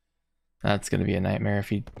 That's gonna be a nightmare if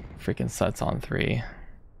he freaking sets on 3.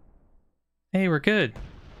 Hey, we're good.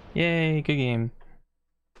 Yay, good game.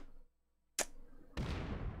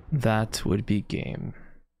 That would be game.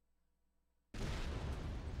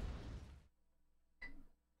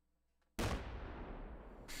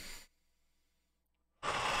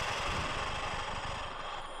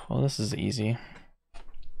 Well, this is easy.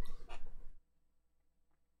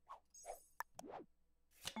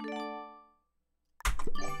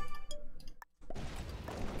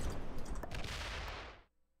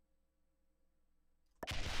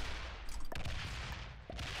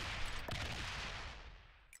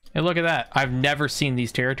 Hey, look at that. I've never seen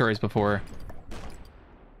these territories before.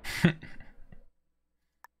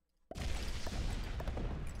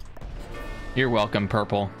 You're welcome,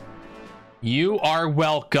 purple. You are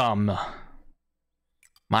welcome.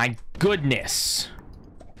 My goodness.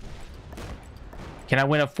 Can I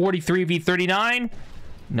win a 43v39?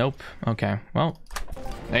 Nope. Okay. Well,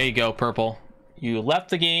 there you go, purple. You left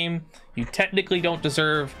the game. You technically don't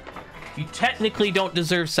deserve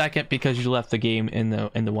second because you left the game in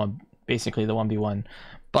the one, basically the 1v1.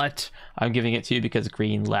 But I'm giving it to you because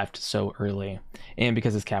green left so early and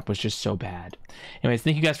because his cap was just so bad. Anyways,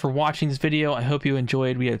 thank you guys for watching this video. I hope you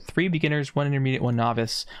enjoyed. We had 3 beginners, 1 intermediate, 1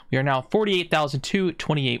 novice. We are now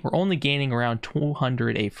 48,228. We're only gaining around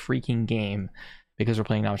 200 a freaking game because we're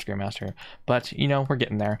playing Novice Grandmaster. But, you know, we're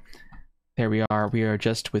getting there. There we are. We are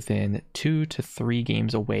just within 2 to 3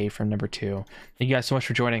 games away from number 2. Thank you guys so much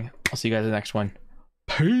for joining. I'll see you guys in the next one.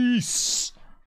 Peace!